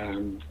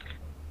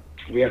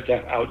we have to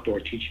have outdoor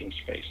teaching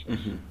spaces.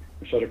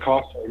 So the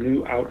cost of a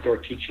new outdoor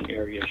teaching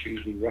area is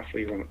usually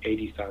roughly around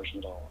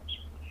 $80,000.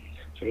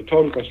 So the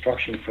total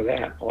construction for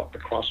that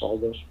across all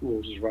those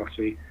schools is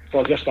roughly,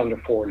 well, just under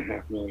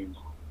 $4.5 million.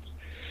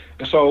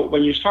 And so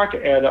when you start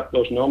to add up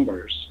those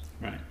numbers,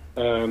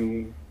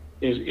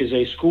 is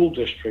a school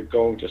district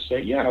going to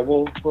say, yeah,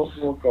 we'll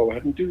go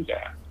ahead and do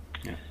that?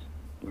 Yeah.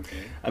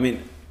 Okay. I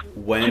mean,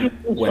 when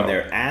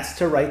they're asked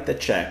to write the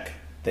check,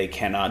 they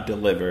cannot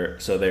deliver,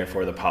 so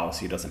therefore the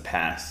policy doesn't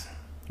pass,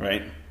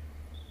 right?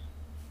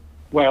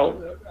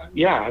 Well,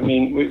 yeah, I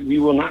mean, we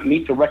will not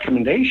meet the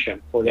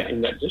recommendation for that in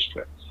that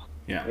district.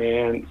 Yeah.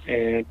 And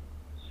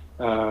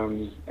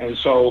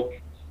so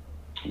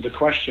the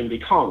question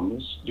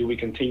becomes, do we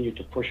continue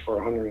to push for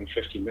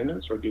 150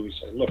 minutes, or do we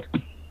say, look,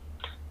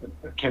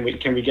 can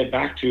we get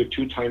back to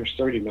 2 times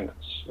 30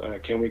 minutes?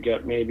 Can we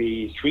get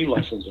maybe 3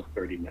 lessons of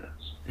 30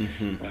 minutes?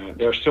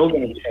 They're still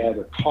going to be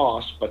added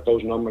costs, but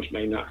those numbers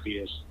may not be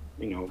as,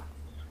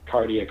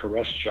 cardiac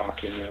arrest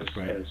shocking as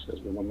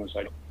the numbers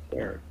I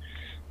declared.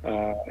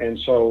 And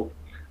so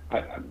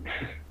I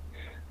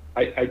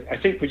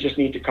think we just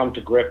need to come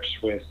to grips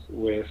with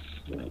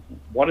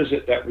what is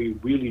it that we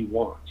really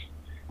want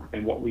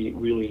and what we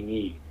really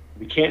need.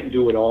 We can't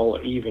do it all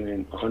even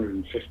in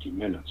 150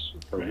 minutes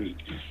per week.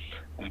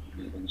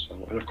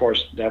 And of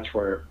course, that's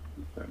where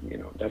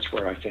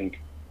I think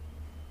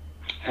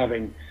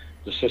having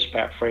the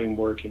CISPAT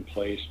framework in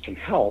place can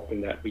help,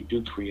 in that we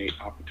do create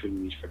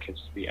opportunities for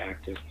kids to be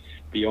active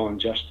beyond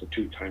just the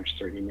 2 times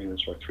 30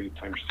 minutes or 3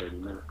 times 30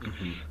 minutes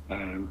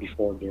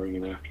before, during,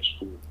 and after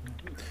school.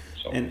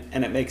 So,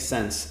 and it makes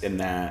sense in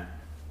that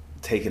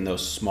taking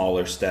those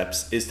smaller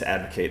steps is to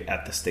advocate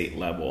at the state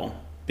level,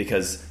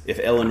 because if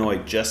Illinois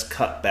just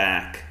cut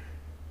back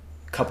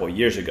a couple of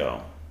years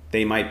ago,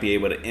 they might be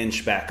able to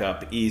inch back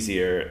up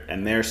easier,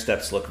 and their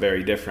steps look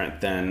very different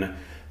than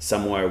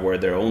somewhere where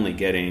they're only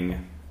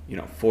getting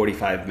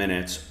 45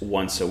 minutes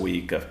once a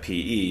week of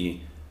PE.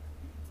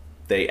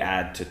 They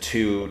add to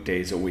 2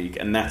 days a week,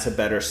 and that's a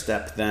better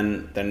step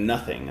than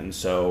nothing. And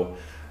so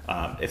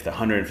if the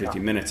 150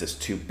 minutes is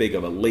too big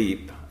of a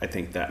leap, I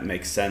think that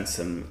makes sense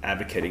in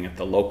advocating at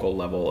the local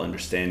level,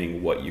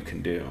 understanding what you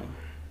can do.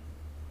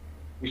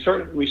 We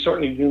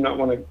certainly do not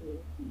want to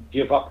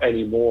give up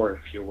any more,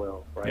 if you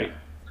will, right? Yeah.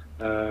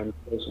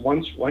 Because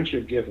once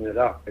you've given it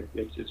up,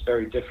 it's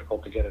very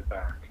difficult to get it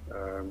back.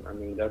 I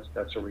mean,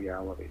 that's a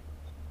reality.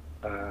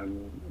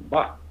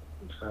 But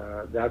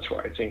that's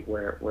why I think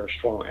where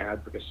strong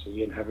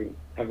advocacy and having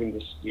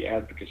the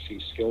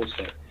advocacy skill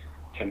set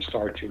can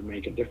start to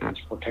make a difference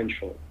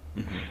potentially.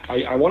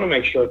 I want to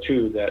make sure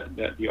too that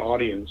the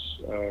audience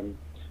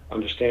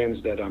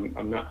understands that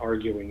I'm not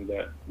arguing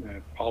that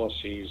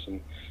policies and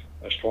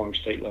strong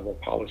state level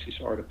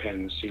policies are the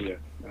panacea.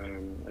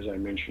 As I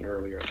mentioned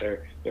earlier,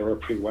 they're a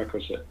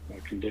prerequisite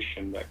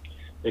condition that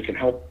they can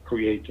help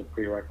create the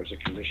prerequisite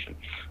condition,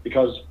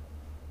 because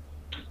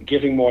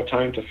giving more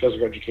time to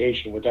physical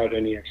education without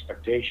any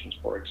expectations,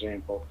 for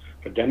example,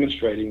 for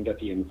demonstrating that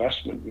the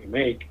investment we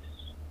make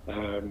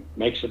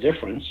makes a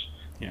difference,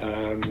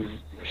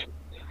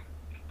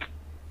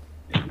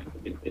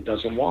 it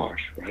doesn't wash,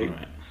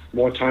 right?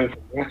 More time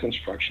for math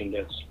instruction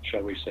that's,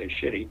 shall we say,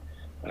 shitty,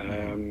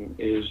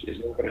 is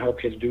not going to help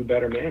kids do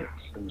better math.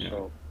 And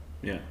so,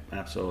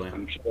 absolutely.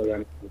 I'm sure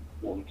that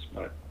won't,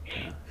 but.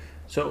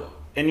 So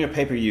in your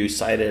paper, you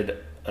cited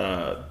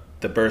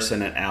the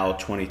Burson et al.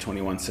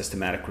 2021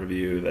 systematic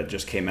review that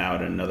just came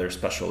out, another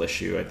special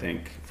issue, I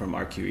think, from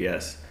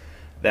RQES.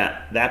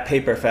 That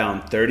paper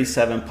found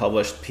 37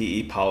 published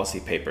PE policy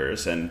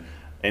papers, and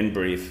in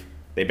brief,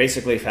 they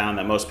basically found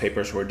that most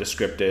papers were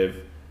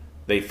descriptive.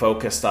 They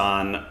focused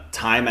on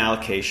time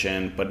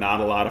allocation, but not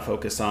a lot of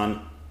focus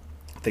on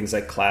things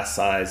like class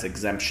size,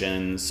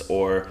 exemptions,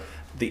 or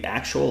the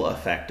actual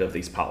effect of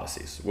these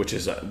policies, which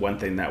is one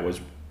thing that was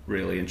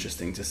really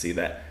interesting to see,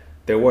 that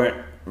there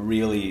weren't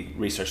really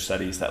research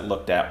studies that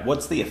looked at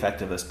what's the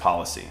effect of this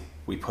policy.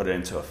 We put it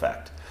into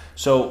effect.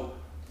 So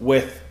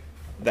with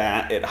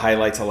that, it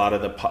highlights a lot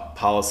of the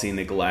policy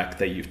neglect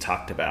that you've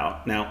talked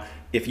about. Now,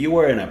 if you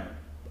were in an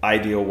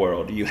ideal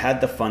world, you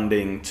had the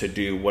funding to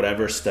do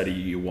whatever study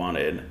you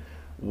wanted,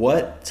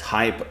 what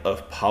type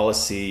of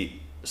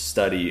policy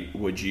study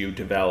would you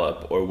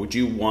develop, or would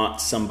you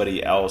want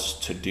somebody else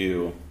to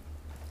do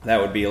that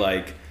would be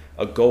like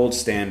a gold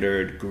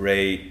standard,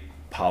 great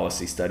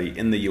policy study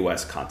in the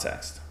U.S.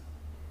 context?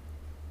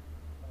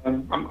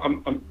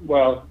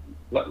 Well,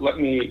 let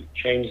me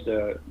change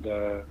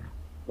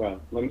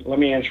let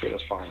me answer it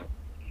as follows.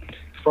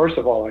 First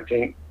of all, I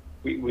think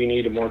we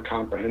need a more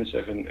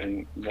comprehensive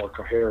and more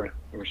coherent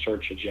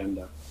research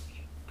agenda.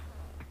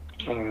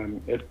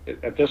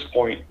 At this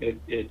point,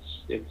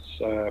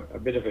 it's a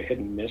bit of a hit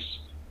and miss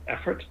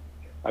effort.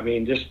 I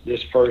mean,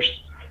 this first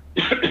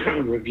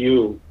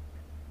review,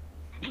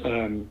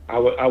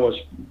 I was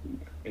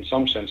in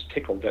some sense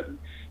tickled that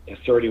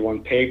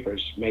 31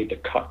 papers made the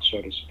cut,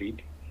 so to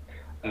speak.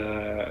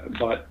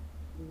 But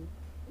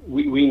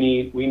we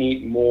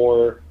need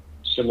more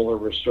similar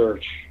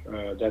research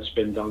that's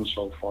been done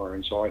so far,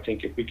 and so I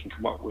think if we can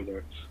come up with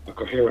a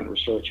coherent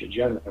research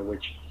agenda,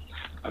 which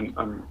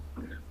I'm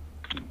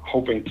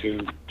hoping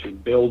to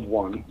build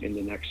one in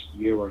the next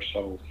year or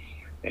so,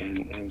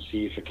 and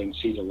see if it can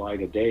see the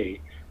light of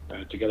day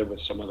together with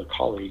some other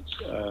colleagues,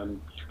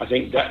 I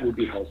think that would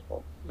be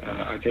helpful.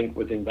 I think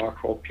within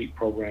doctoral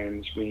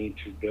programs we need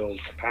to build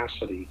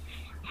capacity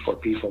for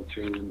people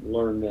to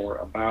learn more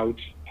about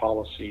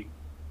policy,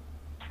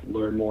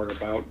 learn more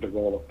about the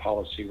role of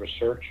policy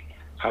research,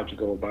 how to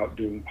go about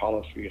doing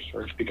policy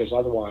research, because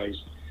otherwise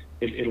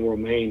it will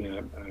remain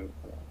a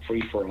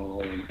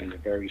free-for-all and a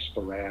very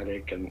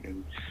sporadic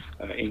and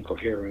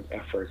incoherent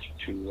effort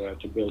to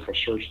build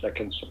research that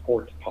can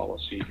support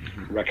policy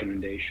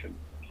recommendation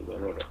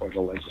or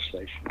the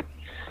legislation.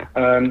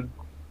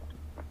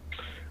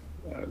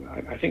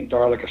 I think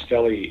Darla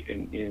Castelli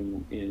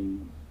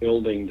in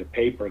building the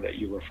paper that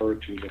you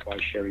referred to by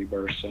Sherry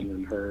Burson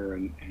and her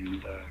and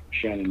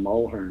Shannon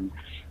Mulhern,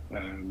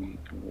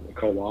 the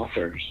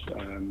co-authors,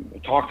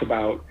 talked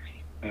about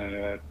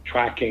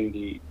tracking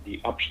the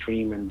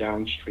upstream and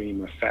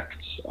downstream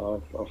effects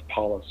of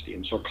policy.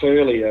 And so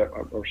clearly a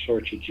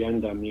research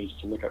agenda needs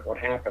to look at what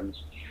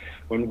happens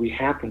when we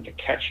happen to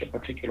catch a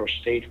particular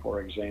state, for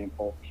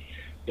example,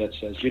 that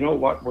says, you know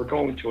what, we're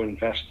going to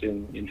invest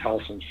in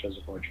health and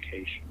physical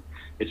education.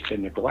 It's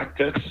been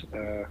neglected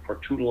for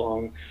too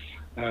long.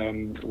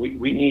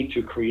 We need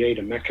to create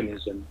a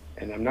mechanism,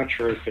 and I'm not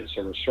sure if it's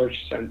a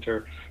research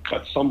center,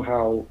 but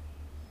somehow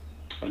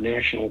a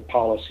national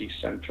policy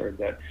center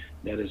that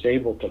is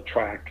able to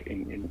track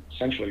in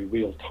essentially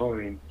real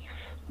time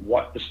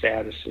what the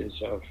status is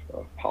of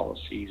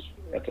policies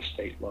at the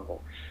state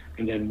level.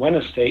 And then when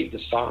a state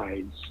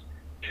decides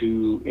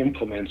to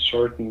implement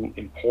certain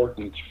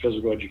important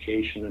physical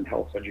education and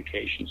health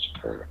education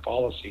supportive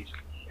policies,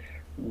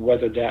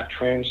 whether that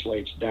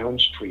translates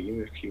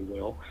downstream, if you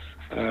will,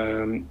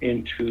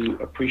 into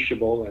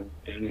appreciable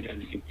and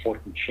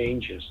important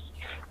changes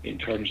in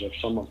terms of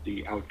some of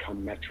the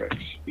outcome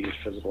metrics, be it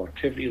physical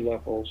activity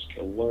levels,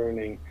 skill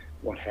learning,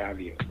 what have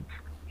you.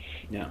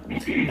 Yeah,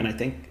 and I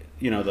think,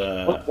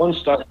 one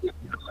study,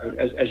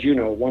 as you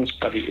know, one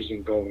study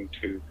isn't going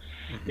to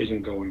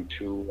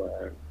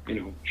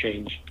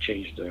change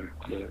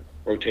the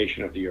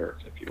rotation of the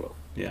earth, if you will.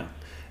 Yeah,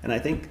 and I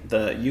think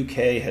the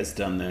UK has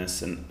done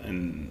this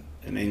in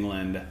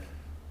England.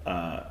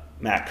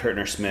 Matt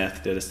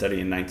Kirtner-Smith did a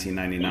study in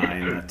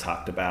 1999 that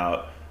talked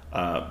about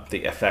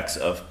the effects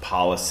of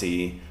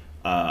policy,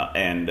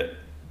 and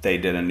they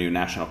did a new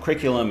national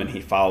curriculum, and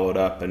he followed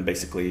up and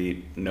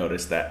basically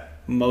noticed that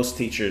most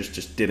teachers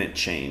just didn't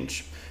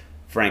change.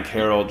 Frank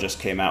Harold just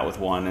came out with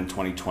one in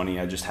 2020.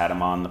 I just had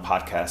him on the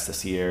podcast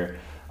this year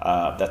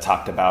that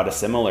talked about a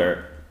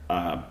similar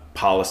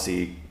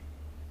policy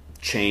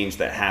change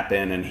that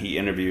happened, and he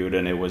interviewed,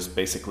 and it was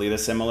basically the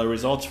similar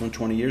results from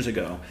 20 years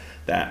ago,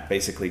 that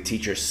basically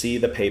teachers see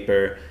the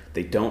paper,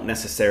 they don't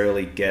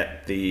necessarily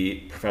get the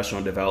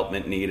professional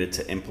development needed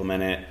to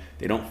implement it,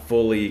 they don't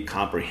fully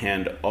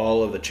comprehend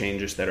all of the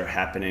changes that are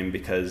happening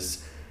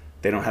because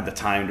they don't have the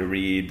time to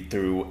read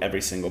through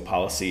every single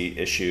policy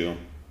issue,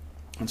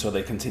 and so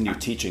they continue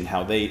teaching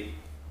how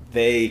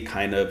they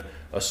kind of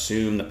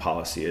assume the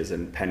policy is,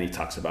 and Penny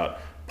talks about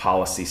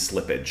policy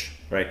slippage,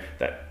 right?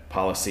 That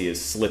policy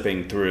is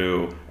slipping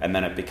through and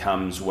then it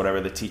becomes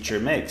whatever the teacher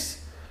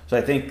makes. So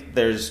I think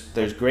there's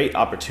great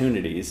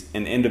opportunities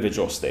in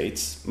individual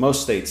states.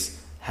 Most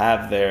states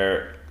have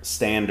their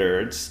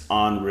standards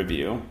on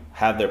review,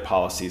 have their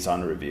policies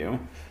on review.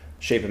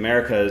 Shape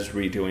America is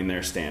redoing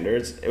their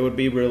standards. It would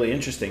be really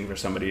interesting for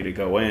somebody to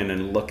go in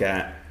and look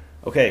at,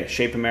 okay,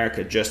 Shape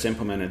America just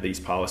implemented these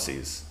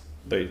policies.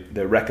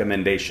 the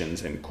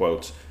recommendations in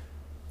quotes,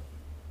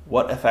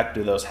 what effect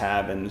do those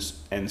have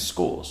in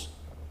schools?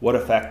 What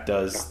effect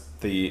does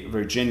the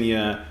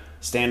Virginia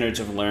standards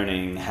of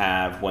learning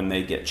have when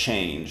they get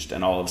changed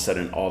and all of a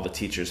sudden all the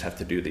teachers have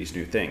to do these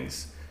new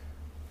things?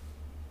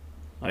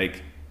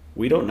 Like,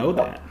 we don't know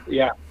that.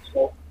 Yeah.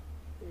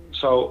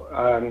 So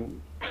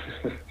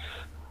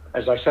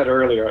as I said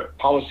earlier,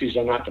 policies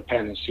are not the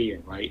panacea,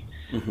 right?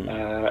 Mm-hmm.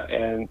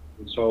 And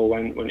so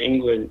when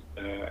England,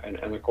 and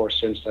of course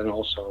since then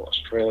also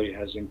Australia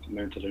has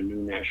implemented a new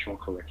national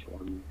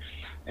curriculum,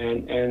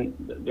 and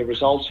the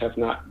results have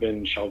not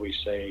been, shall we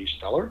say,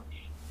 stellar.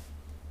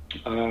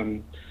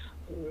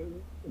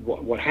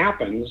 What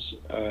happens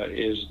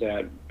is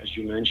that, as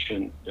you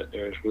mentioned, that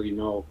there's really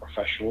no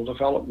professional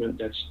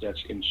development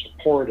that's in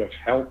support of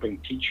helping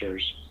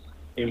teachers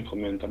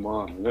implement the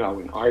model. Now,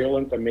 in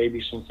Ireland, there may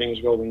be some things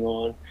going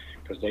on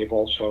because they've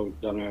also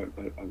done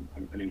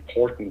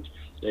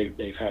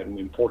they've had an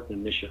important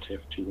initiative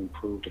to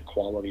improve the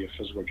quality of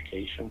physical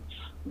education.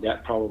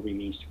 That probably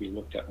needs to be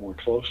looked at more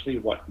closely.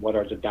 What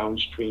are the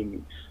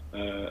downstream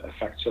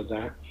effects of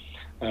that?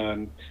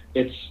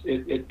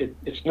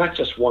 It's not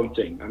just one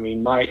thing. I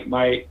mean,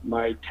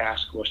 my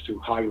task was to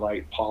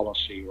highlight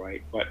policy,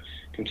 right? But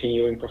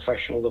continuous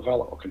professional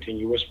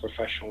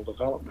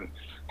development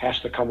has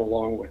to come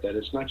along with it.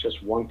 It's not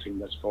just one thing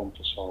that's going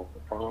to solve the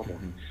problem.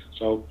 Mm-hmm.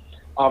 So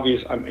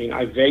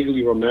I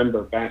vaguely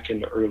remember back in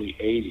the early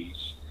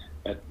 80s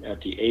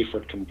at the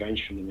AFERT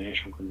convention, the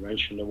national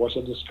convention, there was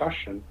a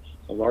discussion,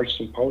 a large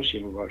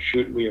symposium about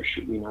should we or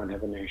should we not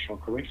have a national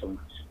curriculum.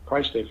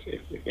 Christ,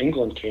 if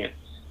England can't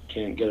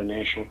get a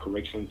national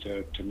curriculum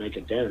to make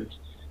a dent,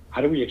 how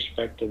do we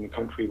expect in a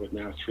country with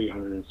now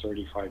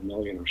 335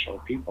 million or so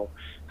people,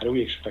 how do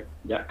we expect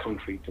that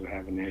country to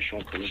have a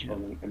national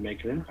curriculum and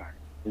make an impact?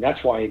 And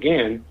that's why,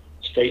 again,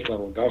 state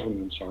level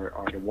governments are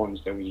the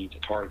ones that we need to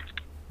target.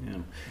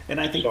 Yeah,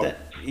 and I think that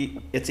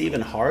it's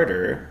even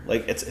harder,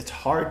 like it's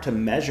hard to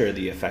measure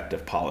the effect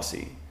of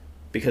policy,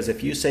 because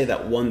if you say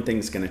that one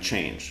thing's going to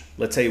change,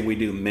 let's say we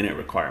do minute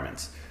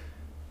requirements,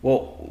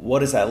 well, what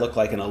does that look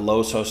like in a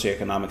low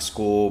socioeconomic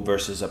school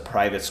versus a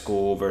private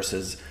school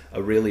versus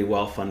a really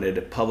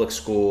well-funded public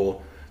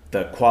school?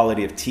 The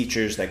quality of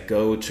teachers that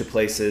go to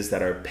places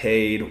that are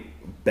paid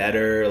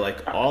better,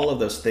 like all of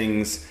those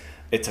things,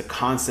 it's a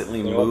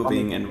constantly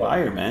moving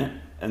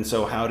environment. And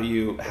so how do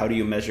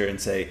you measure and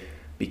say,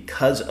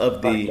 because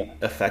of the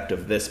effect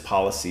of this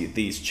policy,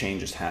 these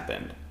changes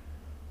happened?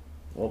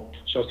 Well,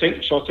 so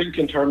think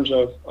in terms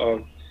of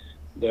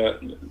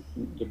the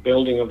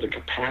building of the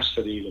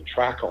capacity to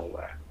track all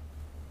that.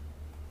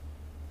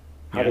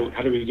 How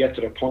do we get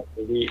to the point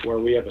where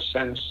we have a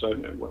sense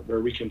where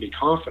we can be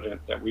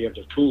confident that we have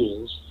the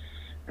tools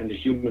and the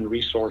human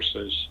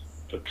resources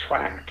to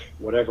track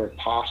whatever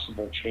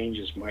possible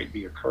changes might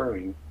be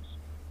occurring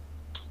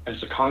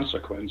as a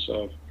consequence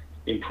of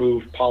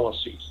improved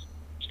policies,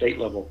 state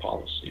level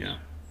policies. Yeah.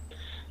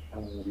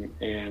 I'm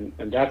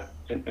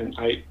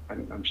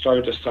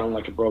starting to sound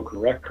like a broken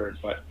record,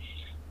 but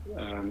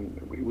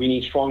we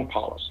need strong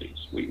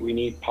policies. We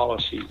need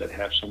policies that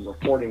have some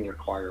reporting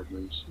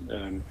requirements.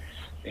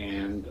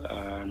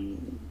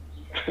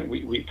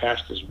 We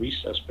passed this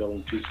recess bill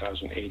in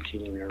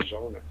 2018 in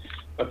Arizona,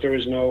 but there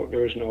is no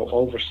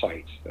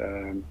oversight.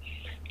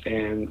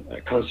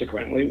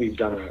 Consequently, we've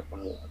done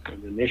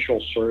an initial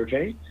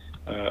survey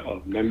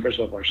of members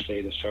of our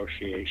state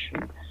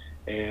association,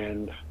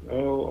 and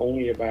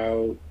only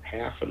about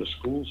half of the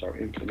schools are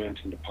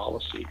implementing the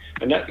policy.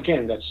 And that,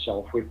 again, that's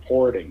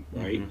self-reporting,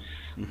 right?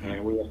 Mm-hmm.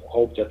 And we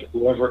hope that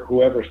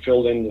whoever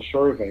filled in the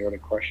survey or the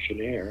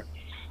questionnaire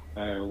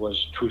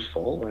was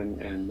truthful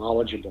and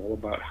knowledgeable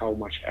about how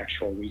much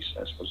actual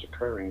recess was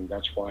occurring.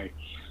 That's why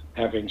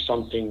having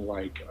something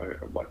like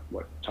what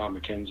Tom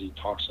McKenzie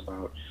talks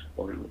about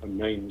or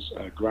names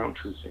ground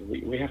truthing,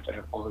 we have to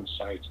have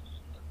on-site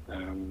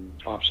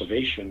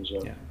observations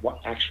of what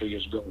actually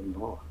is going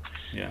on.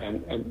 Yeah.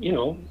 And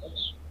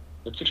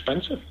it's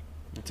expensive.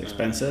 It's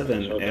expensive,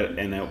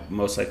 and it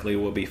most likely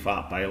will be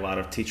fought by a lot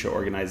of teacher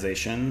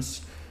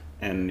organizations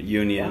and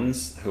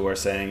unions who are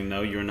saying,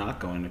 no, you're not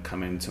going to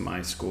come into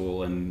my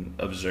school and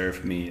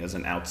observe me as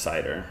an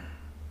outsider.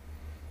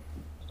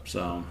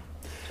 So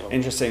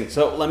interesting.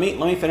 So let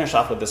me finish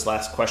off with this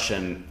last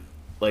question.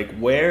 Like,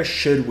 where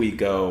should we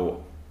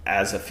go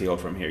as a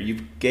field from here?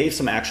 You gave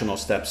some actionable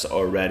steps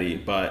already,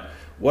 but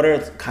what are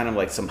kind of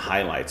like some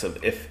highlights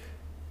of if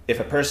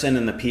a person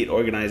in the PEAT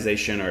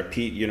organization or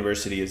PEAT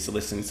University is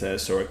listening to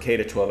this, or a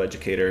K-12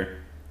 educator,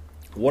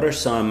 what are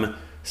some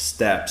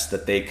steps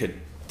that they could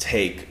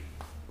take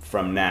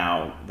from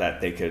now that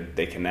they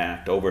can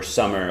act over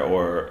summer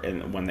or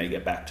when they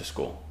get back to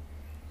school?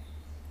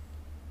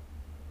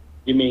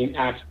 You mean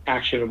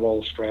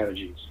actionable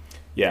strategies?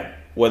 Yeah,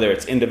 whether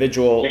it's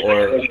individual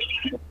or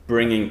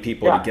bringing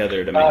people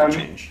together to make a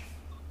change.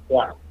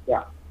 Yeah.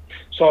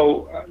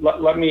 So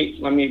let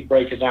me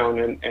break it down,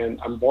 and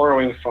I'm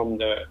borrowing from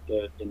the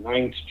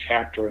 9th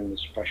chapter in the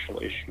special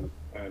issue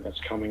that's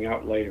coming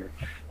out later.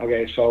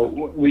 Okay, so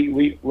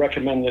we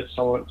recommended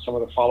some of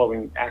the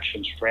following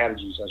action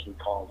strategies, as we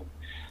call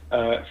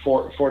them,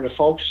 for the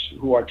folks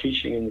who are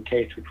teaching in the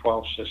K through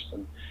 12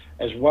 system,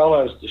 as well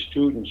as the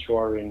students who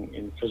are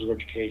in physical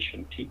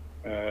education,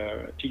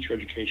 teacher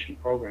education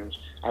programs,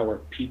 our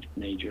PEAT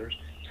majors.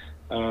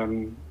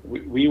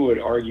 We would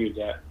argue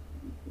that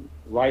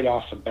right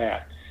off the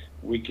bat,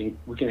 we can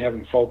have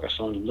them focus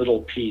on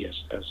little p,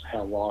 as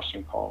Hal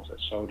Lawson calls it.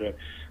 So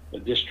the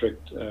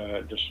district,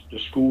 the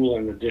school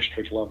and the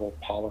district level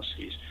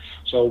policies.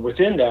 So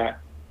within that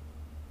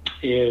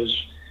is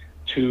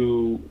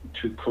to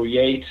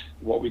create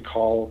what we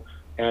call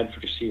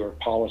advocacy or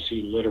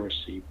policy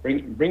literacy,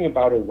 bring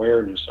about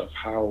awareness of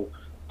how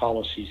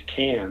policies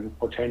can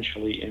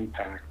potentially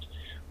impact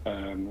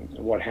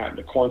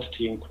the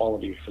quantity and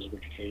quality of physical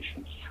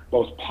education,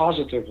 both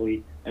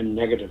positively and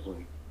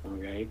negatively.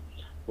 Okay,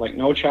 like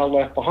No Child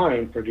Left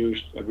Behind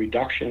produced a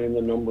reduction in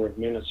the number of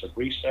minutes of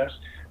recess,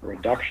 a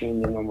reduction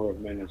in the number of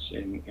minutes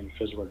in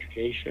physical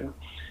education.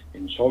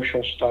 In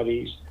social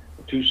studies,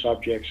 the two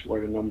subjects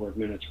where the number of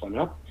minutes went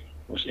up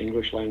was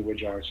English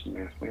language arts and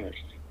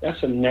mathematics.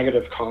 That's a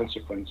negative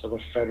consequence of a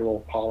federal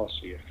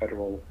policy,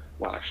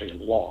 actually a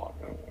law.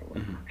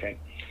 Okay,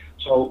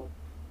 so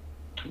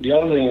the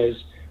other thing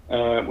is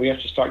we have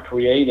to start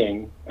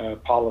creating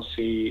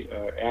policy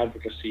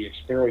advocacy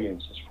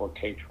experiences for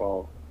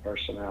K-12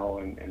 personnel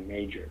and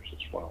majors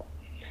as well.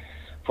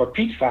 For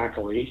PEAT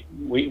faculty,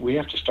 we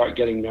have to start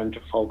getting them to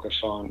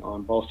focus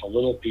on both the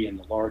little p and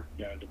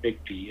the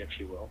big P, if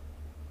you will.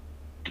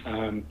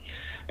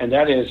 And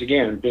that is,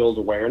 again, build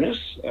awareness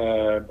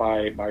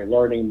by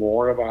learning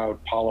more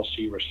about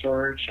policy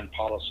research and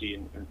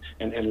policy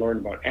and learn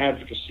about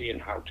advocacy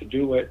and how to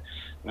do it.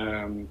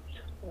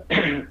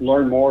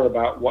 Learn more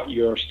about what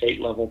your state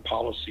level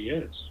policy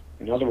is.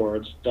 In other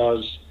words,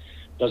 does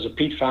a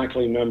PEAT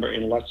faculty member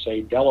in, let's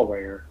say,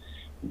 Delaware,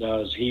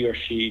 does he or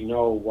she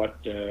know what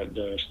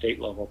the state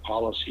level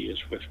policy is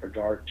with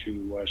regard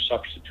to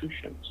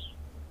substitutions?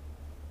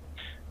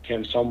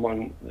 Can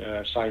someone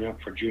sign up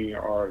for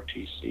junior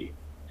ROTC?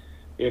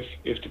 If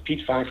the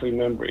PEAT faculty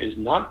member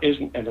isn't,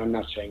 and I'm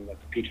not saying that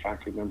the PEAT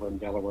faculty member in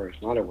Delaware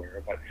is not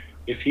aware, but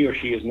if he or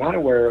she is not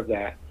aware of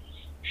that,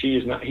 he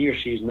or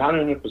she is not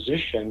in a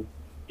position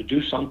to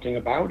do something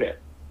about it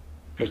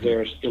because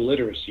there's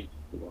illiteracy,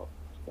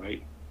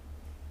 right?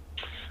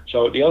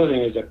 So the other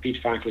thing is that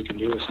PEAT faculty can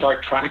do is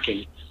start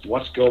tracking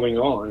what's going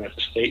on at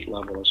the state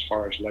level as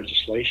far as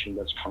legislation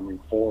that's coming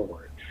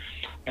forward.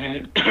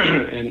 And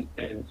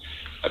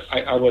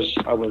I was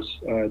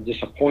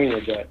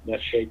disappointed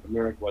that Shape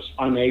America was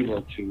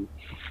unable to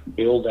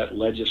build that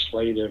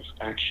legislative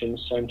action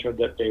center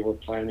that they were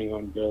planning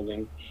on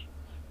building,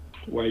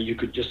 where you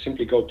could just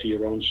simply go to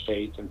your own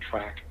state and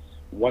track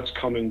what's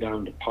coming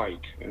down the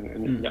pike.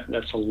 And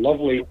that's a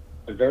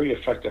very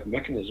effective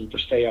mechanism to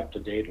stay up to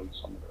date on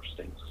some of those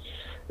things.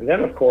 And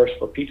then, of course,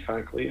 for PEAT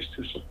faculty is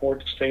to support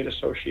the state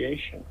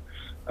association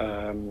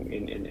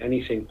in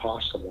anything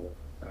possible.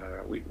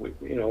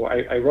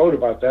 I wrote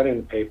about that in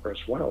the paper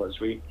as well, as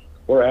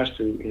we're asked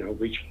to,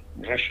 reach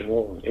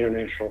national and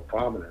international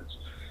prominence.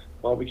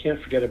 Well, we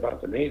can't forget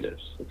about the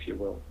natives, if you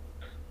will.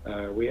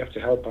 We have to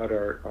help out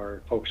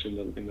our folks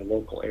in the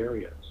local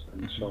areas,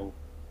 and so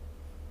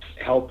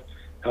help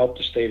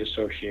the state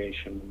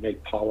association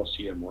make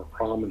policy a more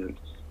prominent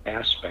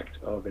aspect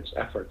of its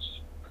efforts.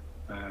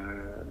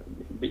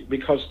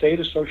 Because state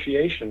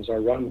associations are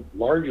run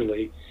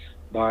largely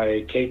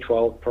by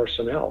K-12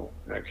 personnel,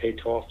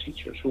 K-12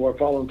 teachers who are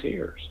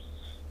volunteers.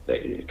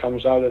 It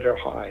comes out of their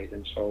hide,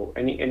 and so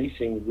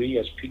anything we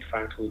as PEAT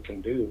faculty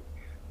can do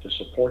to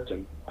support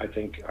them, I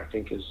think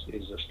is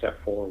a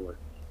step forward.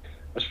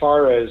 As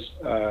far as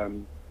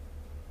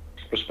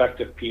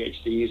prospective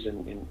PhDs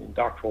in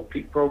doctoral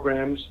PEAT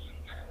programs,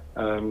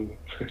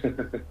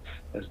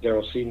 as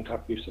Daryl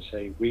Seedentop used to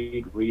say,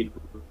 read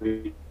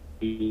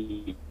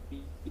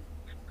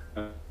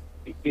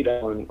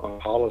on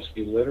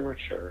policy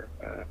literature,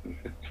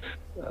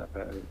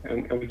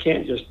 and we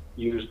can't just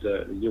use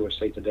the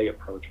USA Today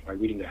approach by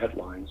reading the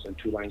headlines and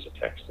 2 lines of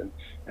text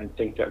and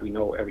think that we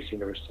know everything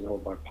there is to know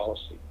about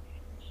policy.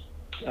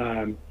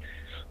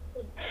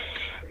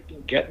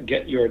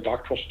 Get your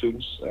doctoral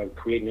students,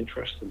 create an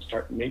interest, and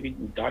start maybe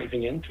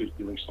diving into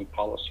doing some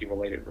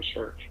policy-related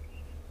research,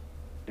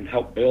 and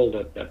help build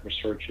that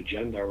research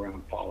agenda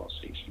around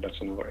policy. So that's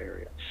another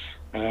area.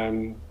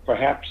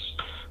 Perhaps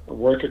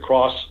work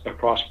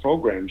across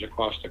programs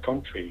across the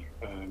country.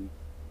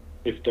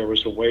 If there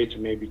was a way to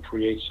maybe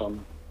create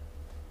some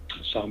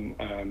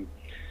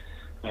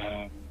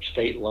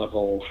state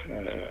level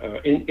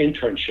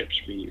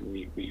internships,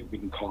 we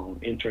can call them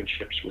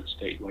internships with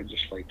state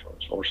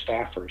legislators or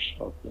staffers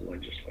of the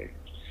legislators.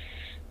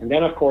 And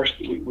then, of course,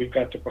 we've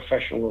got the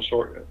professional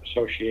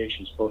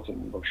associations, both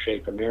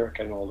Shape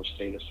America and all the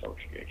state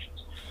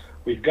associations.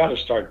 We've got to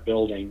start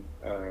building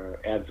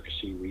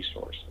advocacy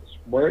resources.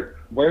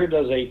 Where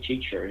does a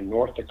teacher in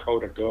North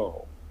Dakota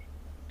go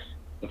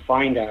to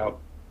find out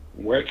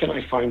where can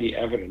I find the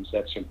evidence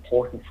that's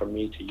important for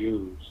me to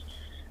use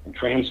and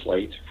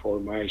translate for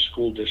my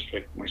school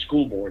district, my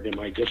school board in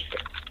my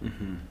district.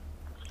 Mm-hmm.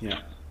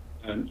 Yeah.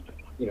 And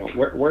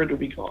where do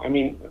we go? I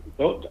mean,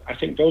 I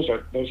think those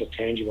are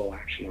tangible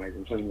action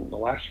items. And the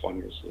last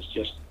one is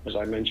just, as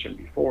I mentioned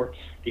before,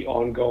 the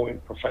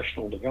ongoing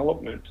professional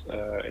development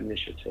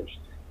initiatives,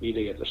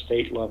 either at the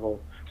state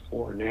level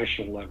or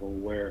national level,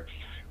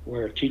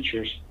 where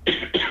teachers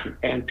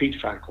and PET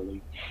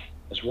faculty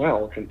as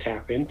well can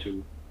tap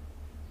into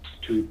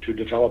to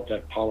develop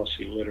that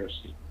policy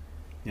literacy.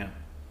 Yeah.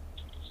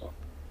 So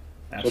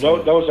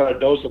Absolutely.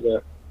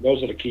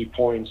 those are the key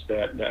points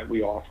that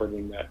we offered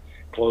in that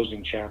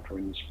closing chapter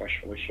in the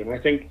special issue. And I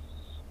think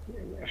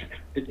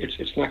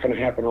it's not going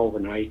to happen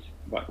overnight,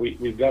 but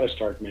we've got to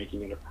start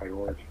making it a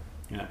priority.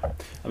 Yeah,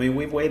 I mean,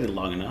 we've waited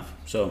long enough,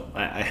 so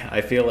I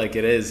feel like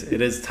it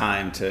is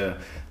time to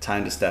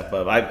step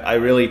up. I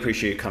really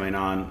appreciate you coming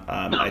on.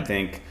 I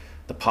think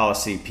the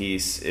policy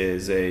piece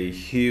is a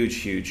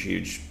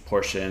huge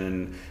portion,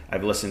 and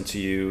I've listened to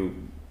you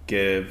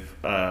give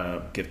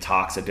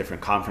talks at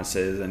different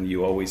conferences, and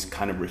you always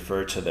kind of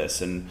refer to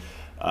this, and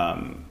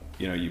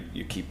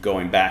you keep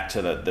going back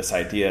to this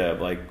idea of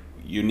like,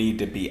 you need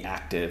to be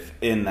active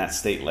in that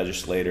state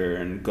legislature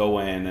and go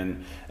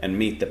in and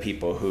meet the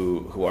people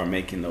who are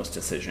making those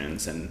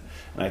decisions. And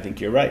I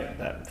think you're right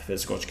that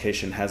physical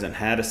education hasn't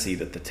had a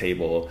seat at the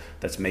table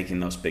that's making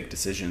those big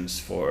decisions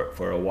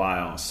for a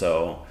while.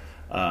 So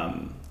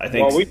I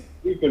think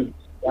we've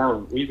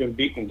been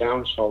beaten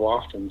down so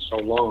often, so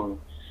long.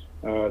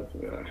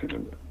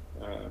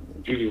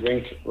 Judy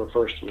Rink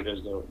refers to it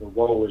as the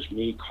woe is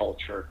me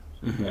culture.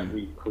 Mm-hmm. That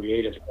we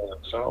created for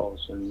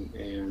ourselves, and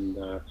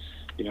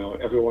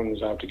everyone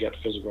is out to get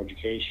physical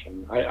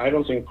education. I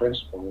don't think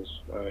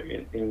principals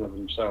in and of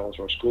themselves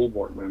or school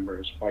board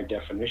members by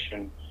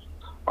definition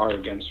are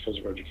against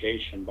physical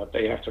education, but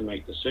they have to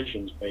make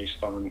decisions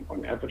based on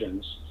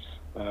evidence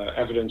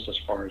as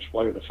far as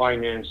what are the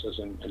finances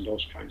and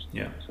those kinds of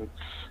things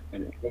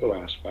and other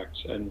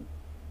aspects. And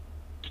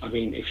I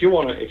mean, if you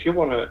want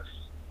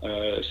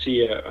to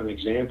see an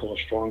example of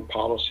strong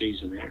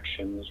policies in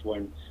action is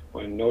when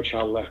No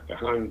Child Left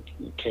Behind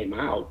came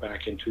out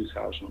back in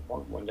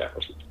 2001, when that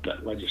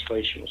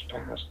legislation was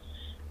passed.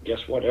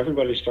 Guess what?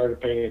 Everybody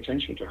started paying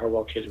attention to how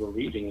well kids were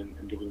reading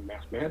and doing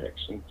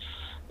mathematics,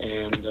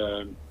 and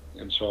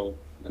so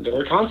there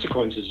were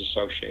consequences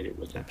associated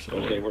with it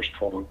because they were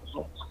strong.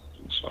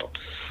 So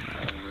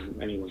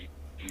anyway.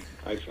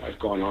 I've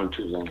gone on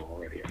too long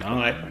already. No,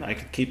 I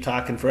could keep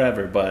talking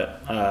forever,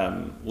 but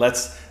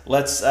let's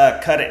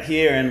cut it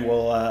here, and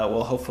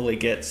we'll hopefully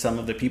get some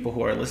of the people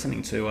who are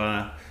listening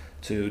to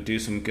do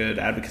some good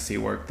advocacy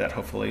work that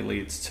hopefully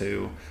leads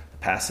to the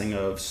passing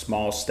of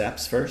small step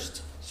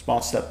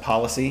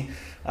policy,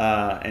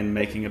 and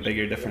making a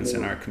bigger difference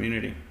in our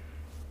community.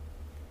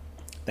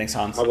 Thanks,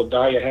 Hans. I will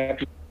die a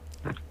happy.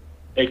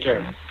 Take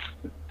care.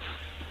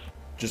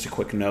 Just a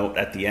quick note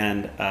at the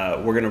end,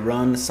 we're going to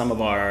run some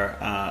of our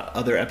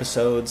other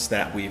episodes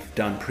that we've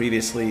done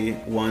previously,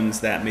 ones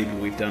that maybe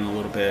we've done a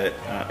little bit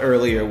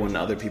earlier when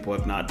other people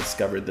have not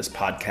discovered this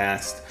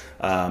podcast,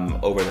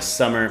 over the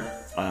summer.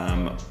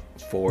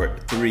 For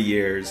 3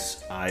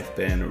 years, I've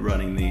been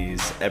running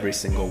these every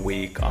single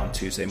week on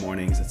Tuesday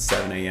mornings at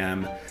 7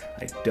 a.m.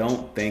 I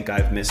don't think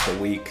I've missed a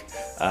week,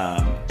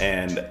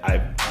 and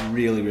I'm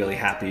really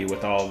happy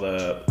with all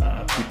the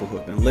people who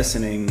have been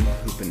listening,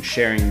 who've been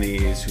sharing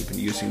these, who've been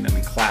using them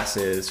in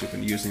classes, who've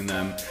been using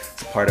them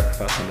as a part of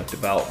professional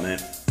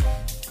development.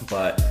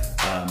 But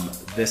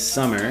this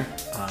summer,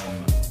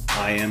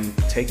 I am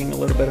taking a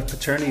little bit of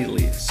paternity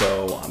leave,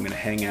 so I'm going to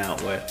hang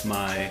out with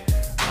my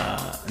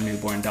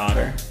newborn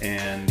daughter,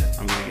 and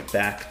I'm going to get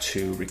back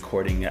to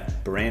recording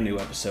brand new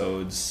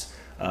episodes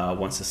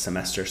once the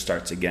semester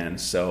starts again.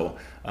 So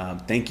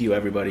thank you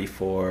everybody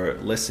for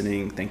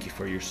listening. Thank you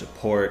for your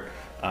support.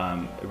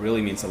 It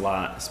really means a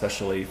lot,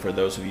 especially for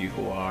those of you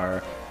who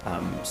are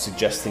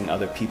suggesting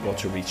other people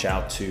to reach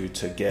out to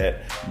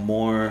get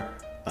more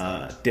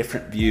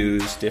different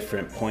views,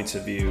 different points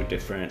of view,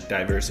 different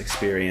diverse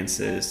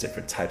experiences,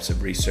 different types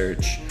of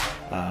research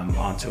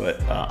onto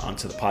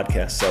the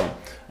podcast. So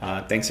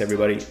thanks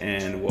everybody,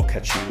 and we'll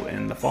catch you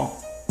in the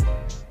fall.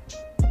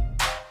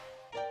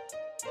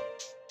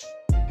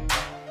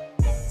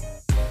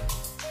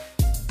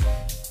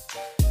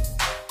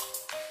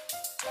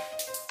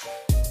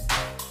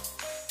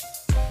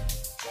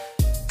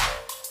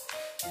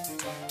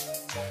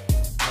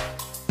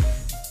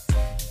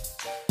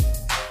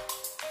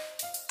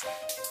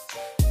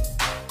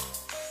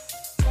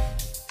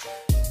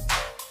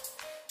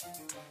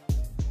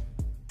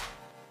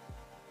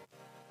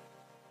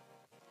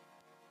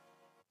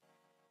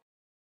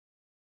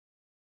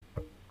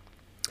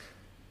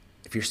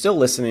 If you're still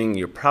listening,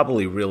 you're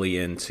probably really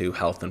into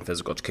health and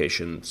physical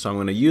education. So I'm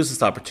going to use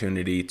this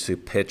opportunity to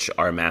pitch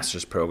our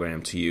master's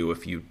program to you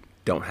if you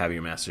don't have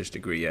your master's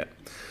degree yet.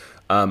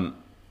 Our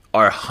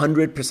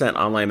 100%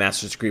 online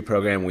master's degree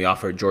program we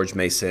offer at George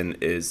Mason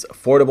is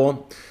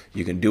affordable.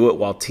 You can do it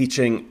while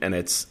teaching, and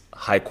it's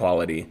high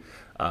quality.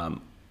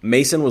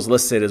 Mason was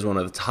listed as one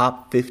of the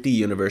top 50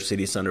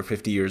 universities under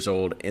 50 years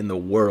old in the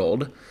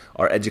world.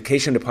 Our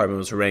education department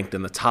was ranked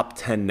in the top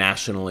 10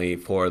 nationally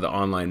for the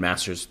online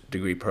master's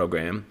degree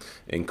program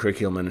in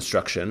curriculum and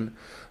instruction.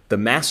 The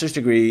master's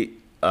degree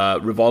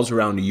revolves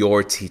around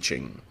your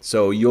teaching.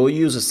 So you'll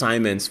use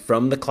assignments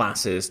from the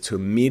classes to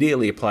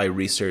immediately apply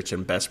research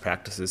and best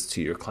practices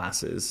to your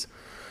classes.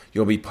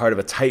 You'll be part of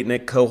a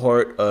tight-knit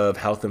cohort of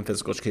health and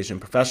physical education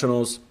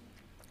professionals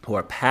who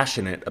are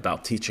passionate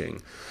about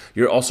teaching.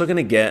 You're also going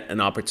to get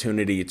an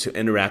opportunity to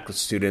interact with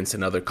students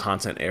in other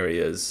content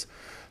areas.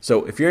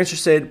 So if you're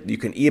interested, you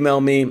can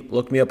email me,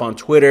 look me up on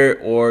Twitter,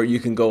 or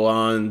you can go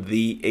on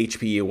the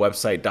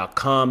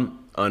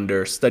hpewebsite.com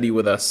under Study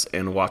With Us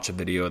and watch a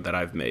video that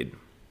I've made.